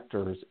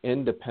factors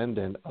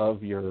independent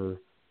of your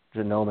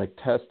genomic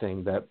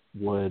testing that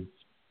would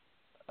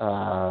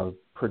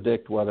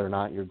predict whether or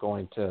not it's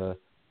going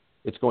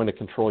to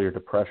control your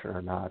depression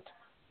or not.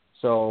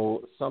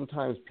 So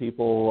sometimes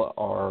people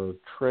are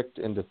tricked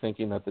into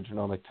thinking that the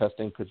genomic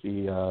testing could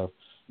be a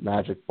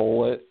magic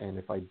bullet, and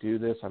if I do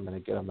this, I'm going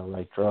to get on the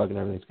right drug and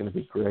everything's going to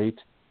be great.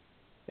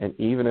 And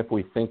even if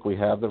we think we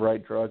have the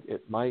right drug,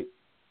 it might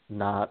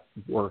not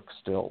work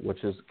still, which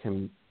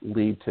can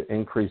lead to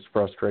increased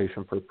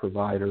frustration for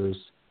providers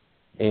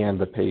and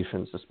the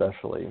patients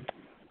especially.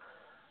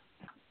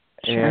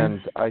 Sure.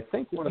 And I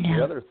think one of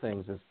the other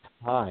things is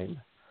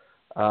time.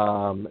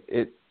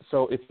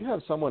 So if you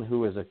have someone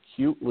who is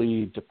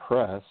acutely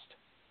depressed,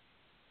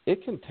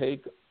 it can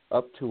take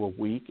up to a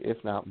week,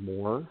 if not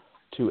more,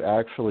 to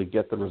actually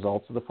get the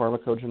results of the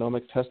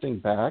pharmacogenomic testing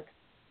back.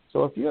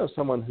 So if you have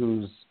someone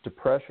whose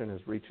depression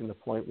is reaching the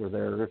point where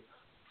they're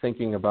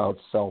thinking about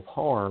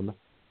self-harm,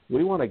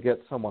 we want to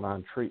get someone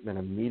on treatment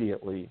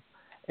immediately.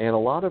 And a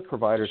lot of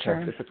providers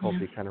have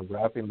difficulty kind of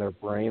wrapping their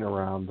brain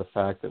around the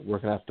fact that we're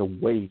going to have to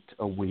wait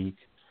a week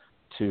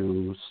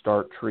to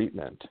start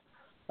treatment.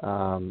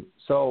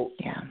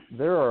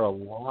 There are a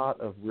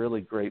lot of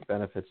really great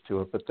benefits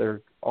to it, but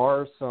there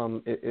are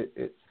some,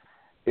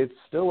 it's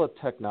still a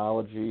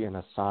technology and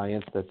a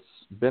science that's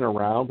been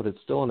around, but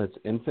it's still in its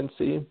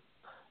infancy.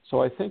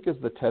 So I think as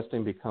the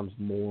testing becomes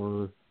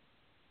more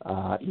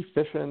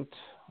efficient,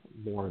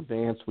 more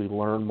advanced, we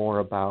learn more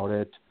about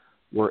it,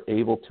 we're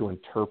able to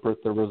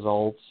interpret the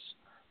results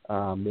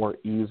more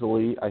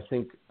easily.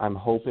 I'm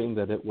hoping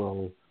that it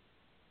will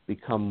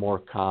become more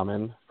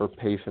common for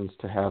patients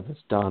to have this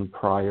done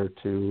prior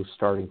to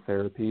starting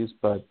therapies,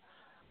 but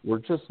we're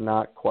just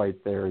not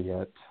quite there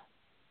yet.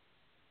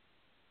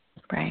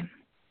 Right.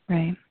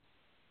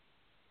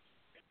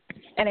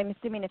 And I'm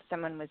assuming if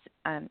someone was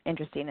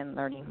interested in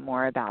learning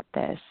more about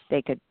this,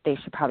 they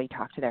should probably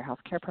talk to their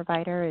healthcare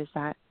provider. Is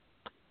that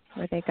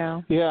where they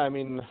go? Yeah, I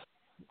mean,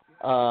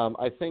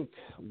 I think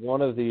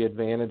one of the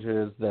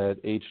advantages that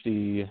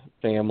HD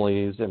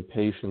families and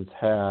patients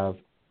have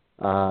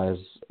is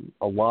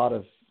a lot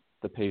of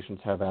the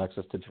patients have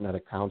access to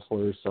genetic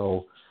counselors.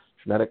 So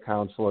genetic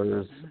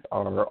counselors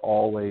are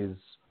always,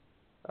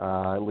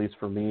 at least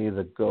for me,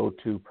 the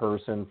go-to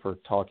person for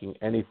talking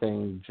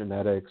anything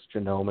genetics,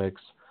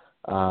 genomics.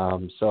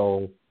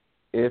 So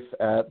if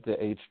at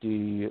the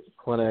HD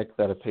clinic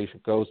that a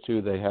patient goes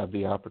to, they have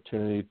the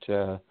opportunity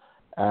to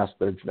ask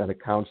their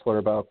genetic counselor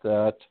about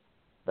that,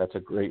 that's a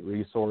great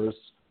resource.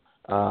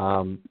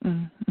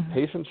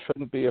 Patients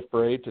shouldn't be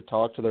afraid to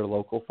talk to their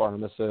local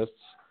pharmacists.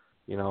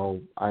 You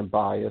know, I'm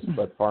biased,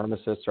 but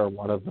pharmacists are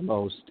one of the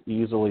most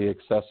easily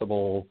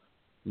accessible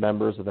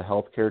members of the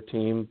healthcare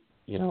team.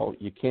 You know,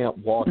 you can't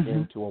walk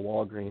into a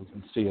Walgreens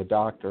and see a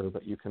doctor,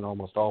 but you can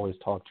almost always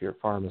talk to your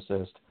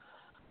pharmacist.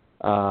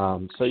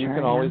 So you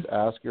can always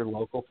ask your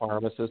local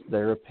pharmacist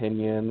their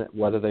opinion,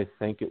 whether they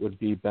think it would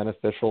be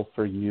beneficial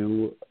for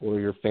you or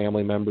your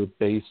family member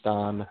based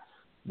on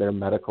their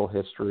medical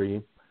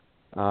history.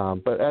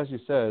 But as you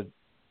said,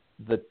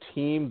 the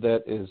team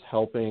that is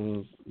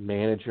helping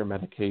manage your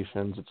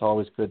medications, it's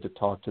always good to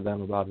talk to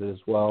them about it as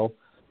well.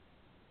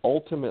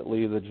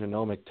 Ultimately, the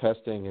genomic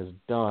testing is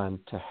done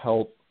to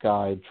help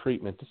guide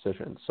treatment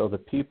decisions. So the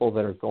people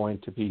that are going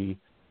to be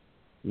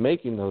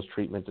making those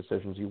treatment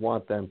decisions, you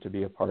want them to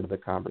be a part of the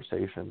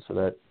conversation so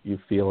that you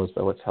feel as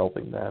though it's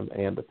helping them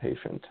and the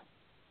patient.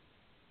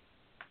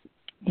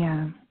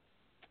 Yeah.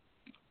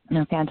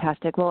 No,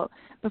 fantastic. Well,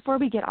 before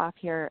we get off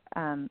here,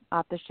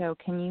 off the show,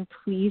 can you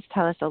please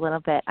tell us a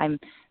little bit? I'm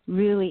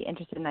really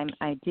interested, and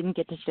I didn't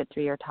get to sit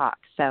through your talk,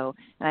 so,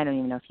 and I don't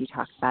even know if you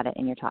talked about it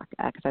in your talk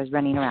because I was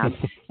running around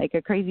like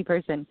a crazy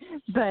person.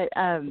 But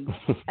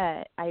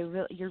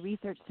your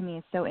research to me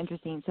is so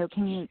interesting. So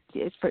can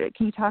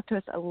you talk to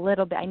us a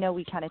little bit? I know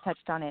we kind of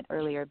touched on it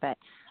earlier, but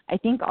I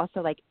think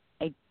also like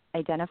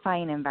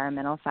identifying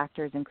environmental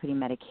factors, including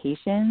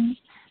medications,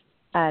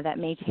 that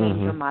may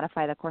change or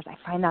modify the course. I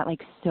find that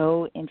like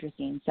so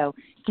interesting. So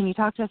can you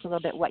talk to us a little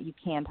bit what you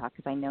can talk,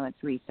 because I know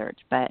it's research,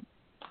 but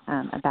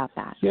about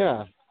that?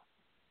 Yeah.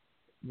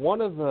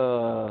 One of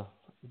the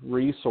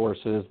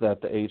resources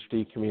that the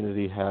HD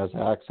community has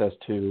access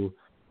to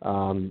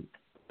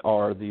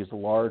are these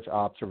large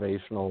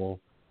observational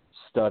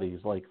studies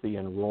like the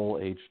Enroll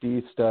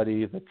HD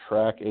study, the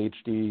Track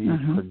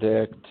HD,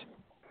 Predict,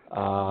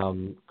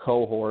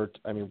 Cohort.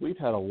 I mean, we've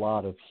had a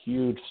lot of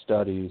huge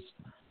studies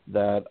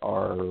that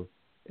are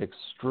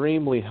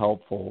extremely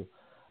helpful.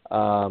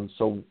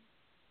 So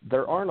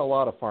there aren't a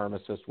lot of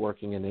pharmacists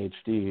working in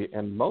HD,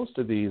 and most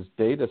of these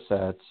data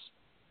sets,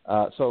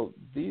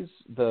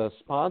 the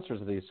sponsors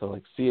of these, so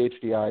like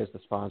CHDI is the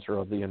sponsor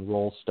of the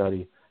Enroll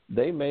study,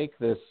 they make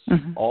this,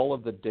 all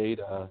of the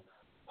data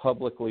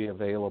publicly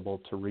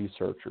available to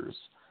researchers.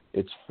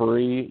 It's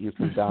free. You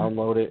can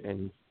download it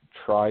and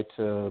try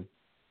to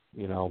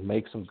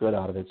make some good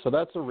out of it. So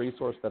that's a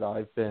resource that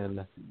I've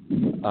been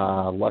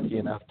lucky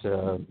enough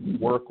to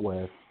work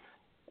with.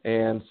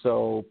 And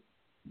so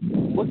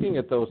looking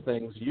at those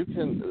things,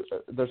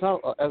 there's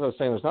not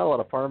a lot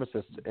of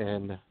pharmacists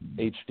in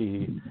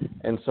HD.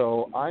 And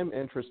so I'm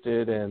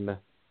interested in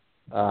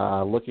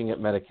looking at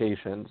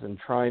medications and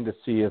trying to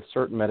see if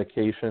certain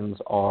medications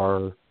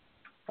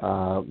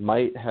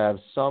might have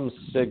some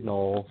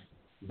signal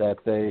that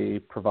they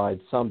provide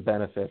some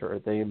benefit or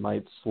they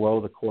might slow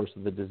the course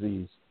of the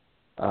disease.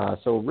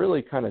 So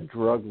really kind of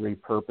drug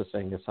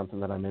repurposing is something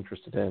that I'm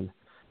interested in.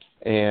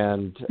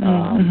 And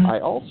I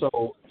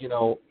also,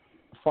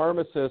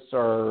 pharmacists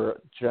are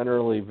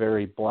generally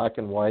very black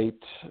and white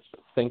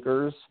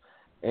thinkers.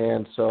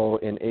 And so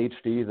in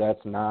HD,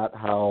 that's not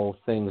how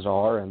things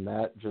are. And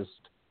that just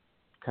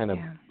kind of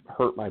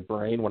hurt my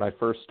brain when I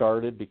first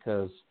started,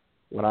 because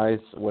when I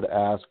would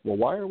ask, well,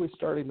 why are we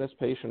starting this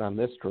patient on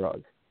this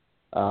drug?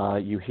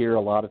 You hear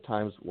a lot of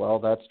times, well,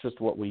 that's just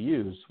what we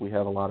use. We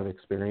have a lot of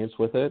experience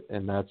with it,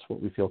 and that's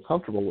what we feel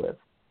comfortable with.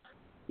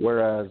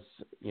 Whereas,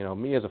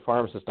 me as a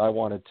pharmacist, I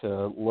wanted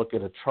to look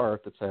at a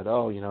chart that said,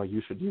 oh,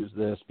 you should use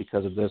this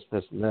because of this,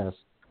 this, and this.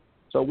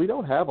 So we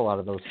don't have a lot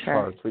of those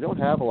charts. We don't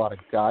have a lot of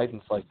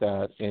guidance like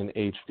that in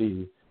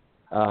HD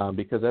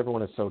because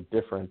everyone is so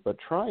different. But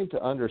trying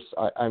to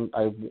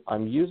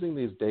I'm using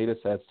these data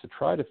sets to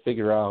try to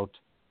figure out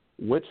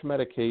which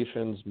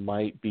medications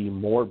might be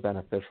more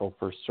beneficial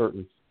for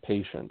certain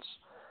patients.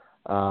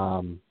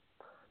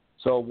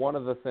 So one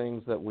of the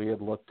things that we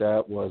had looked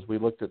at was we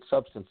looked at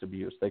substance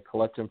abuse. They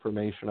collect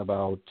information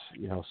about,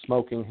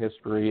 smoking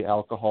history,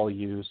 alcohol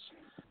use,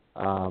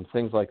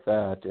 things like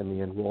that in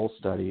the Enroll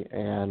study.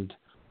 And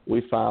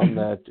we found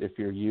that if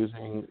you're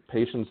using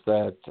patients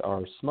that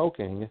are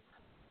smoking,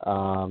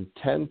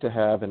 tend to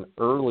have an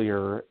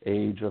earlier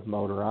age of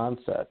motor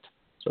onset.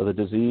 So the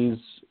disease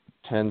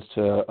tends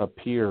to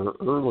appear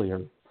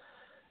earlier.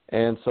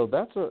 And so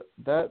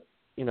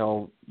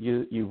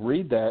you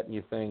read that and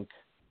you think,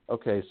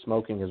 okay,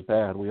 smoking is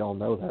bad. We all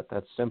know that.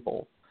 That's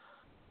simple.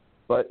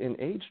 But in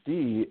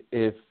HD,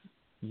 if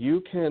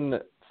you can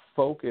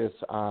focus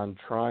on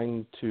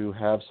trying to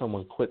have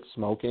someone quit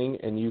smoking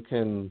and you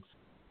can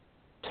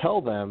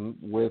tell them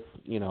with,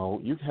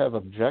 you have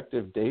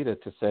objective data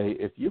to say,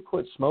 if you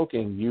quit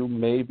smoking, you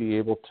may be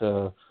able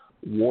to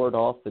ward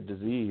off the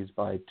disease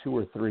by 2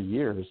 or 3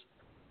 years.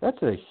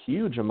 That's a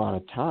huge amount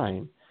of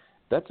time.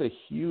 That's a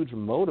huge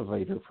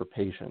motivator for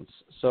patients.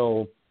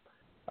 So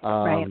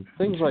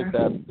things like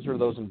that, those are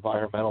those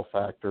environmental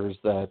factors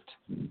that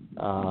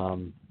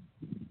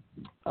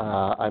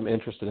I'm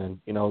interested in.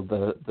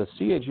 The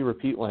CAG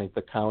repeat length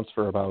accounts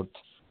for about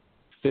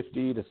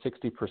 50 to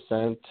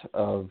 60%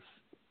 of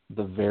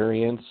the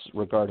variance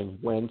regarding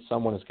when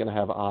someone is going to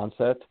have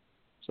onset.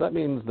 So that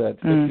means that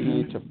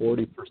 50 to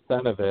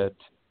 40% of it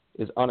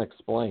is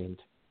unexplained.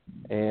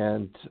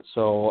 And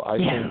so I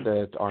think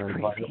that our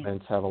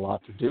environments have a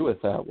lot to do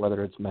with that,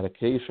 whether it's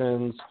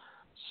medications,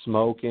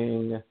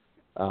 smoking,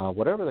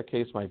 whatever the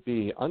case might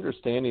be.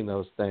 Understanding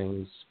those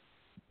things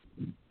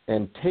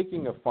and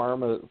taking a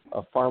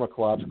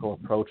pharmacological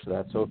approach to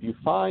that. So if you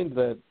find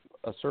that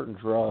a certain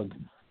drug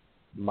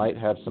might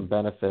have some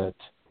benefit,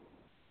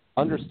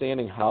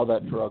 understanding how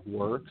that drug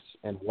works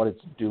and what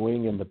it's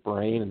doing in the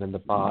brain and in the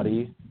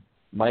body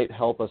might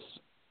help us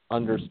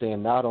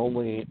understand not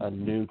only a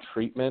new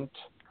treatment,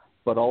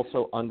 but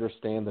also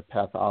understand the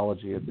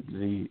pathology of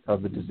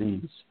the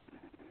disease.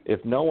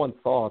 If no one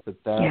thought that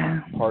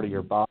part of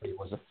your body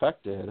was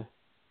affected,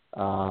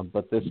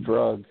 but this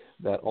drug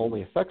that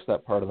only affects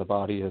that part of the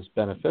body is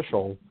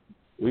beneficial,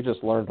 we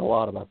just learned a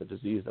lot about the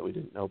disease that we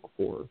didn't know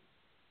before.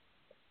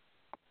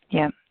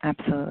 Yeah,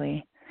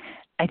 absolutely.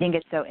 I think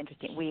it's so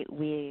interesting.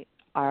 We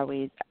are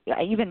always,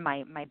 even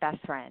my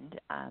best friend,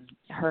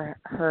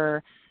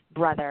 her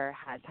brother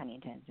has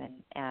Huntington's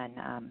and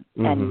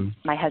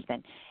my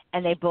husband,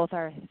 and they both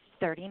are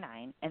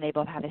 39, and they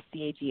both have a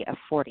CAG of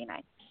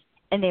 49,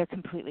 and they're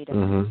completely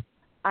different.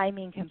 I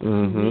mean,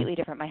 completely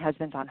different. My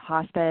husband's on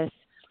hospice.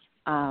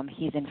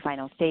 He's in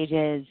final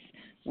stages.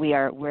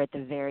 We're at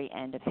the very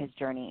end of his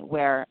journey,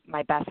 where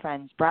my best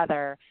friend's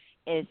brother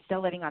is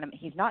still living on him.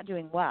 He's not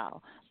doing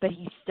well, but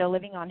he's still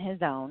living on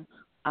his own.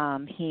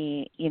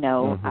 He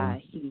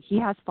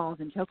has falls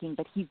and choking,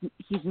 but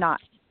he's not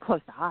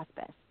close to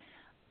hospice.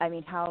 I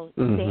mean, how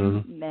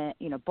same men,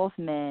 both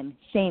men,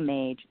 same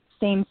age,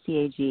 same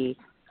CAG,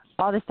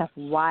 all this stuff.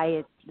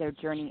 Why their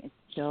journey is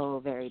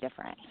so very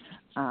different.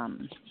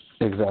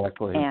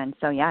 Exactly. And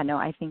so,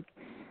 I think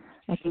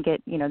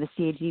it. The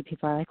CAG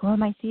people are like, well,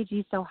 my CAG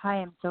is so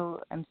high,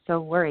 I'm so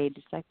worried.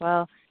 It's like,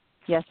 well,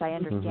 yes, I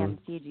understand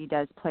CAG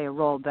does play a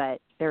role, but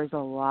there's a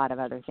lot of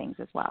other things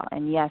as well.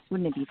 And yes,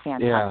 wouldn't it be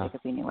fantastic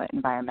if we knew what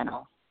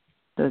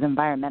those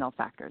environmental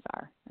factors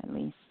are, at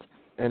least?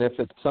 And if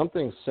it's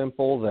something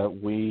simple that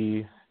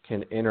we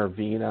can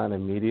intervene on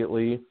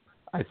immediately,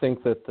 I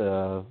think that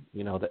the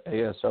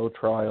ASO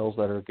trials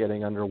that are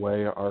getting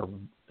underway are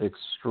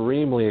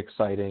extremely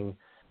exciting,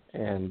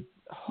 and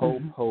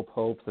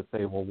hope that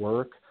they will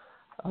work.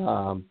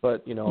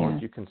 But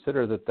if you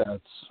consider that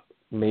that's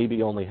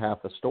maybe only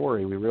half the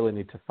story, we really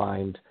need to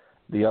find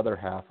the other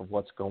half of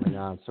what's going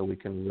on so we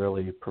can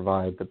really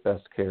provide the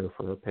best care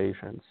for our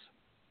patients.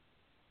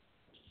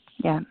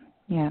 Yeah,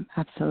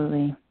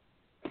 absolutely.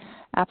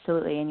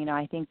 Absolutely. And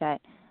I think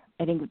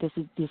this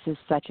is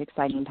such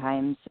exciting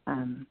times.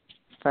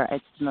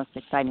 It's the most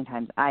exciting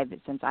times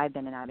since I've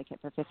been an advocate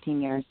for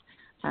 15 years.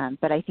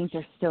 But I think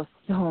there's still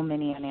so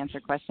many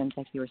unanswered questions,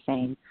 like you were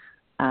saying.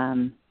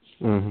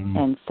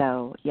 And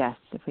so, yes,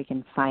 if we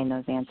can find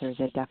those answers,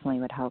 it definitely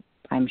would help,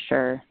 I'm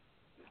sure.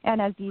 And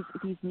as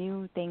these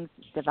new things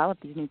develop,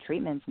 these new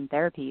treatments and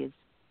therapies,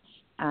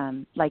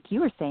 like you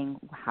were saying,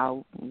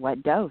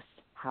 what dose,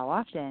 how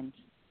often,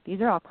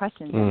 these are all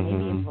questions that may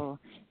be able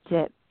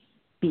to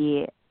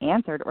be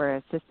answered or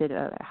assisted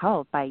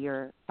helped by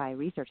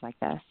research like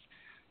this.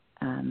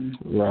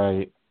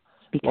 Right.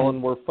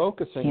 And we're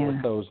focusing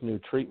with those new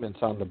treatments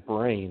on the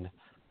brain,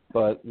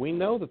 but we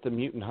know that the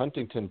mutant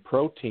Huntington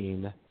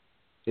protein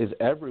is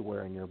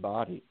everywhere in your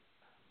body.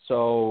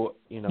 So,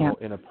 in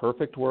a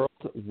perfect world,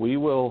 we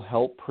will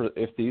help,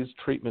 if these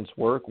treatments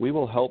work, we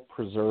will help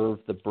preserve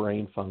the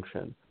brain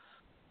function.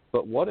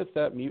 But what if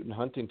that mutant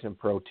Huntington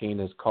protein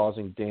is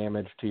causing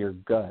damage to your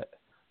gut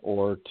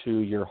or to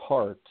your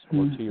heart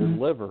or to your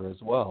liver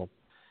as well?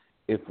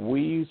 If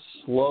we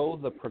slow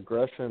the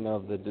progression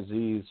of the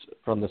disease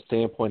from the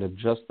standpoint of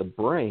just the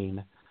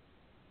brain,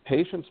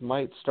 patients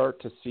might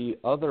start to see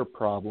other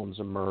problems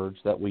emerge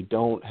that we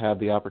don't have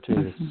the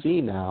opportunity to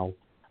see now.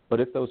 But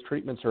if those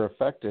treatments are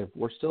effective,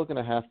 we're still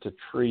going to have to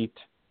treat.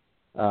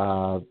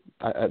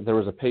 There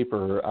was a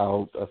paper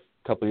out a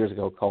couple of years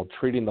ago called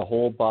 "Treating the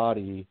Whole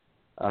Body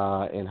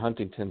in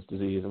Huntington's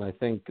Disease," and I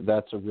think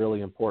that's a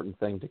really important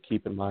thing to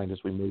keep in mind as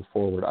we move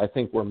forward. I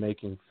think we're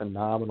making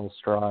phenomenal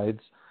strides.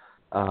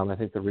 I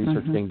think the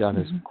research being done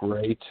is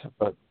great,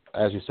 but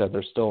as you said,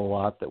 there's still a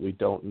lot that we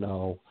don't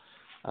know,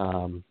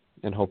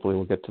 and hopefully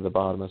we'll get to the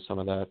bottom of some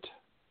of that.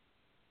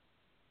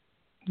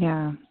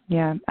 Yeah,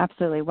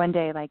 absolutely. One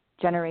day, like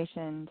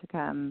generation to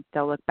come,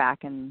 they'll look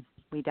back, and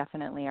we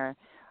definitely are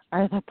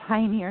the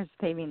pioneers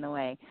paving the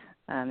way.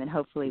 And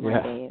hopefully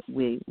one day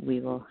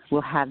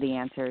we'll have the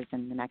answers,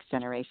 and the next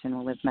generation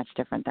will live much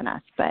different than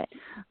us.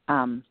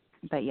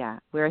 But yeah,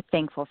 we're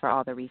thankful for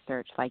all the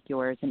research like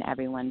yours and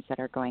everyone's that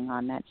are going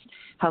on that's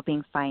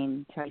helping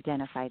to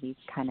identify these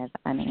kind of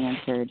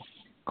unanswered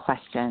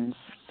questions.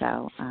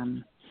 So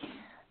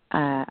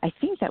I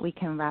think that we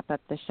can wrap up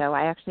the show.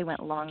 I actually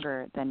went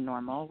longer than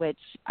normal, which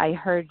I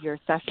heard your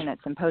session at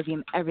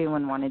Symposium.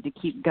 Everyone wanted to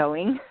keep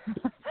going.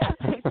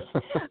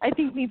 I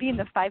think me being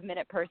the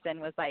 5-minute person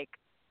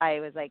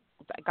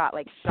got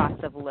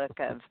shots of look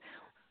of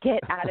get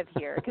out of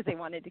here because they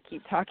wanted to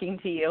keep talking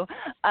to you.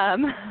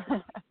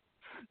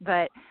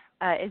 But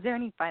is there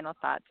any final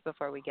thoughts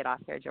before we get off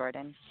here,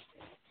 Jordan?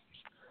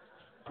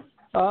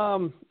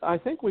 I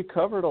think we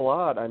covered a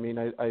lot. I mean,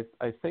 I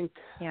think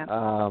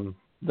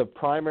the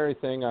primary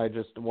thing,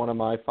 one of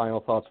my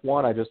final thoughts,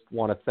 I just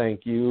want to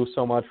thank you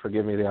so much for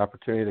giving me the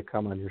opportunity to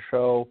come on your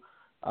show.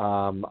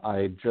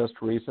 I just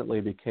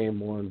recently became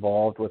more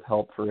involved with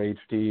Help for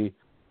HD,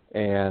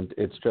 and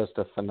it's just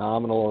a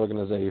phenomenal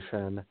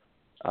organization.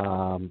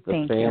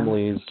 The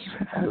families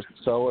are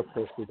so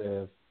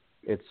appreciative.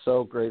 It's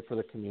so great for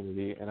the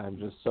community, and I'm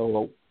just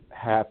so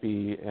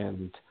happy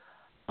and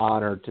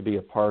honored to be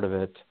a part of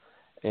it.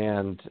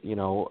 And,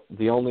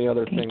 the only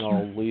other thing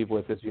I'll leave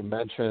with is you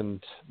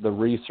mentioned the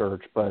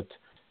research, but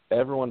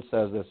everyone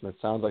says this, and it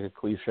sounds like a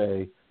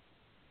cliche.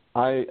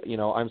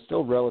 I'm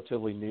still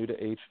relatively new to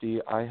HD.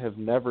 I have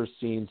never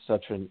seen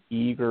such an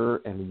eager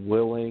and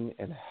willing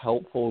and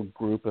helpful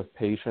group of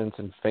patients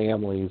and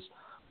families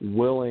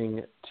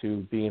willing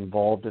to be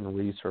involved in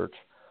research,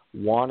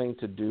 wanting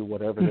to do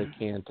whatever they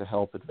can to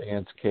help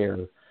advance care.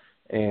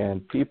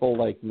 And people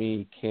like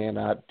me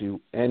cannot do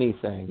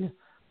anything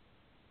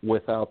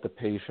without the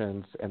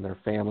patients and their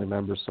family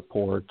members'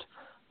 support.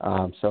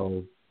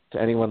 So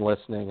to anyone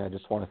listening, I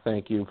just want to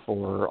thank you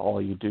for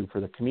all you do for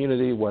the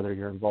community, whether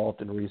you're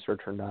involved in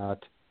research or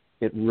not.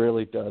 It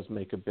really does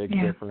make a big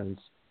difference.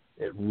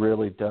 It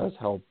really does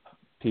help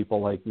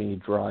people like me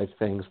drive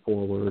things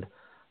forward.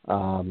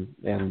 I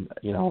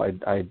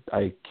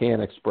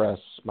can't express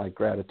my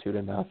gratitude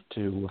enough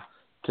to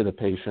the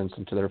patients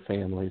and to their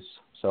families.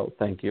 So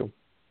thank you.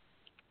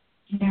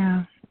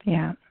 Yeah,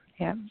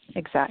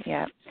 exactly.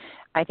 Yeah.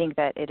 I think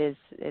that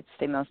it's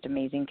the most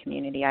amazing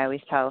community. I always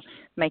tell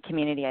my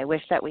community, I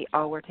wish that we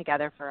all were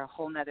together for a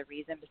whole nother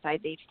reason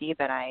besides HD,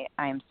 but I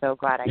am so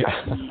glad I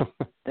got to meet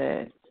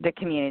the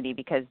community,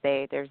 because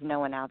there's no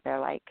one out there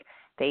like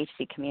the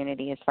HD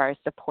community as far as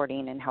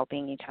supporting and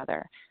helping each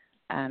other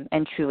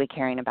and truly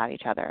caring about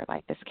each other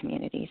like this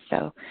community.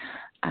 So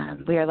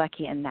we are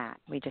lucky in that.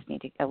 We just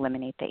need to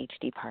eliminate the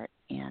HD part,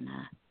 and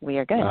we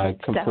are good. I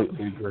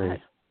completely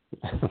agree.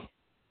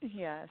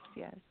 Yes.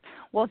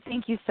 Well,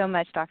 thank you so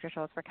much, Dr.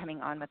 Schultz, for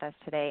coming on with us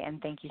today, and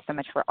thank you so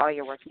much for all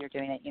your work you're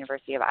doing at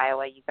University of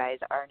Iowa. You guys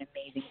are an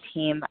amazing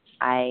team.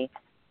 I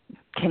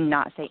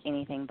cannot say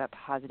anything but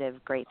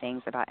positive, great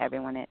things about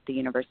everyone at the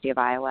University of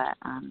Iowa.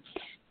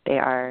 They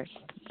are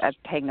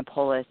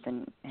Pagnopolis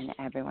and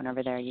everyone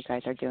over there. You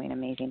guys are doing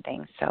amazing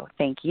things. So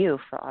thank you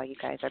for all you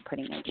guys are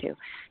putting into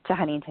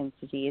Huntington's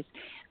disease.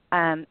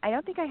 I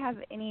don't think I have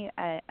any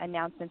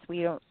announcements.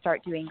 We don't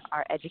start doing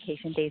our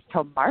education days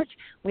till March.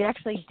 We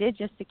actually did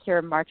just secure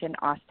March in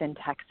Austin,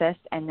 Texas,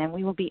 and then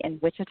we will be in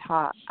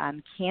Wichita,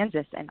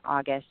 Kansas in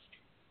August,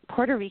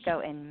 Puerto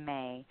Rico in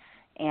May,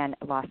 and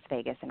Las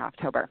Vegas in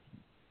October.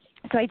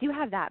 So I do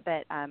have that,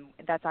 but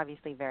that's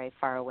obviously very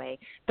far away.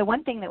 The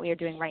one thing that we are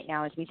doing right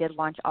now is we did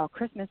launch all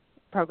Christmas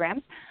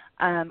programs.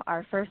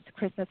 Our first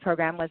Christmas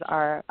program was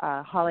our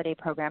holiday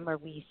program, where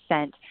we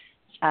sent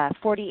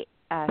 40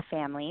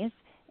 families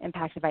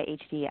impacted by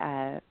HD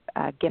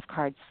gift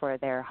cards for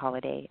their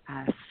holiday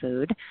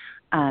food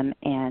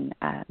and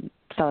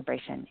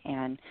celebration.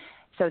 And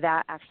so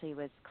that actually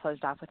was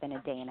closed off within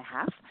a day and a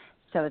half.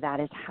 So that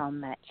is how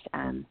much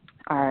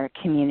our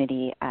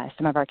community,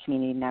 some of our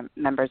community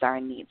members are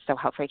in need. So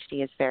Help for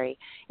HD is very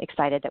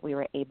excited that we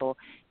were able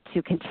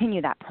to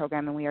continue that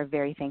program, and we are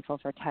very thankful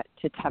to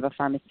Teva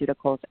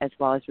Pharmaceuticals as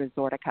well as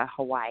Resortica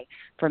Hawaii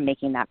for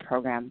making that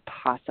program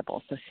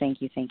possible. So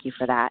thank you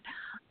for that.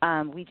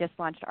 We just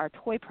launched our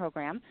toy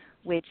program,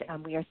 which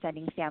we are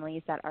sending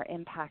families that are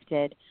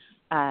impacted,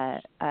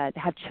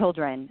 have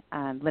children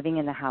living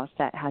in the house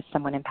that has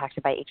someone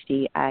impacted by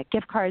HD,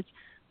 gift cards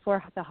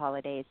for the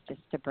holidays,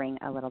 just to bring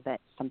a little bit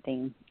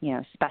something,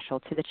 special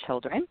to the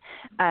children.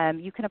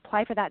 You can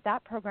apply for that.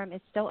 That program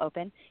is still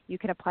open. You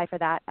can apply for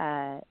that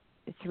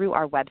through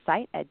our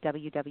website at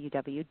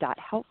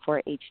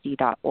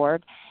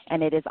www.helpforhd.org,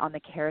 and it is on the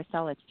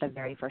carousel. It's the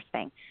very first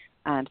thing.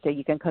 So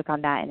you can click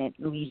on that, and it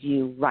leads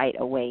you right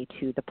away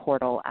to the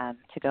portal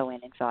to go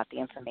in and fill out the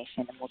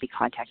information, and we'll be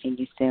contacting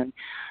you soon.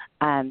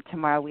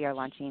 Tomorrow we are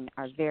launching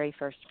our very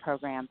first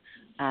program.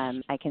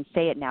 I can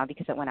say it now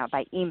because it went out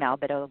by email,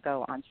 but it will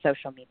go on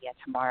social media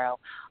tomorrow.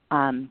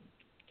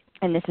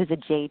 And this is a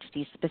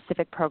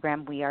JHD-specific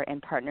program. We are in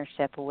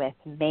partnership with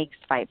Meg's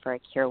Fight for a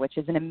Cure, which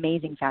is an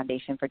amazing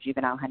foundation for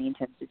juvenile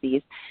Huntington's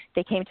disease.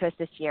 They came to us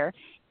this year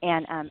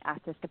and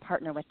asked us to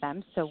partner with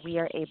them. So we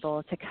are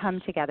able to come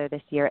together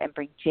this year and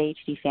bring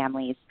JHD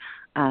families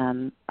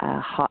a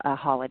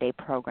holiday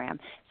program.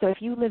 So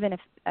if you live in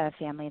a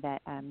family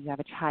that you have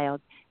a child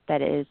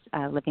that is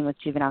living with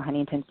juvenile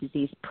Huntington's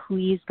disease,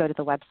 please go to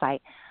the website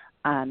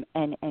and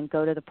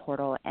go to the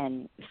portal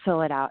and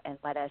fill it out, and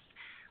let us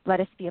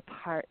be a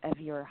part of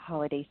your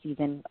holiday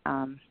season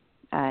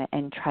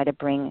and try to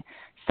bring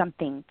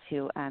something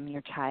to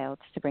your child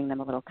to bring them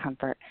a little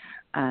comfort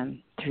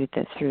through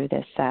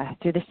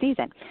the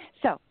season.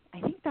 So I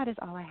think that is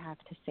all I have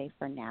to say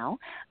for now.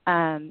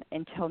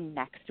 Until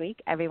next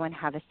week, everyone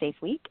have a safe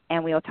week,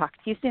 and we will talk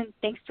to you soon.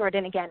 Thanks,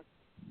 Jordan, again.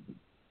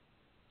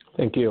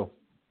 Thank you.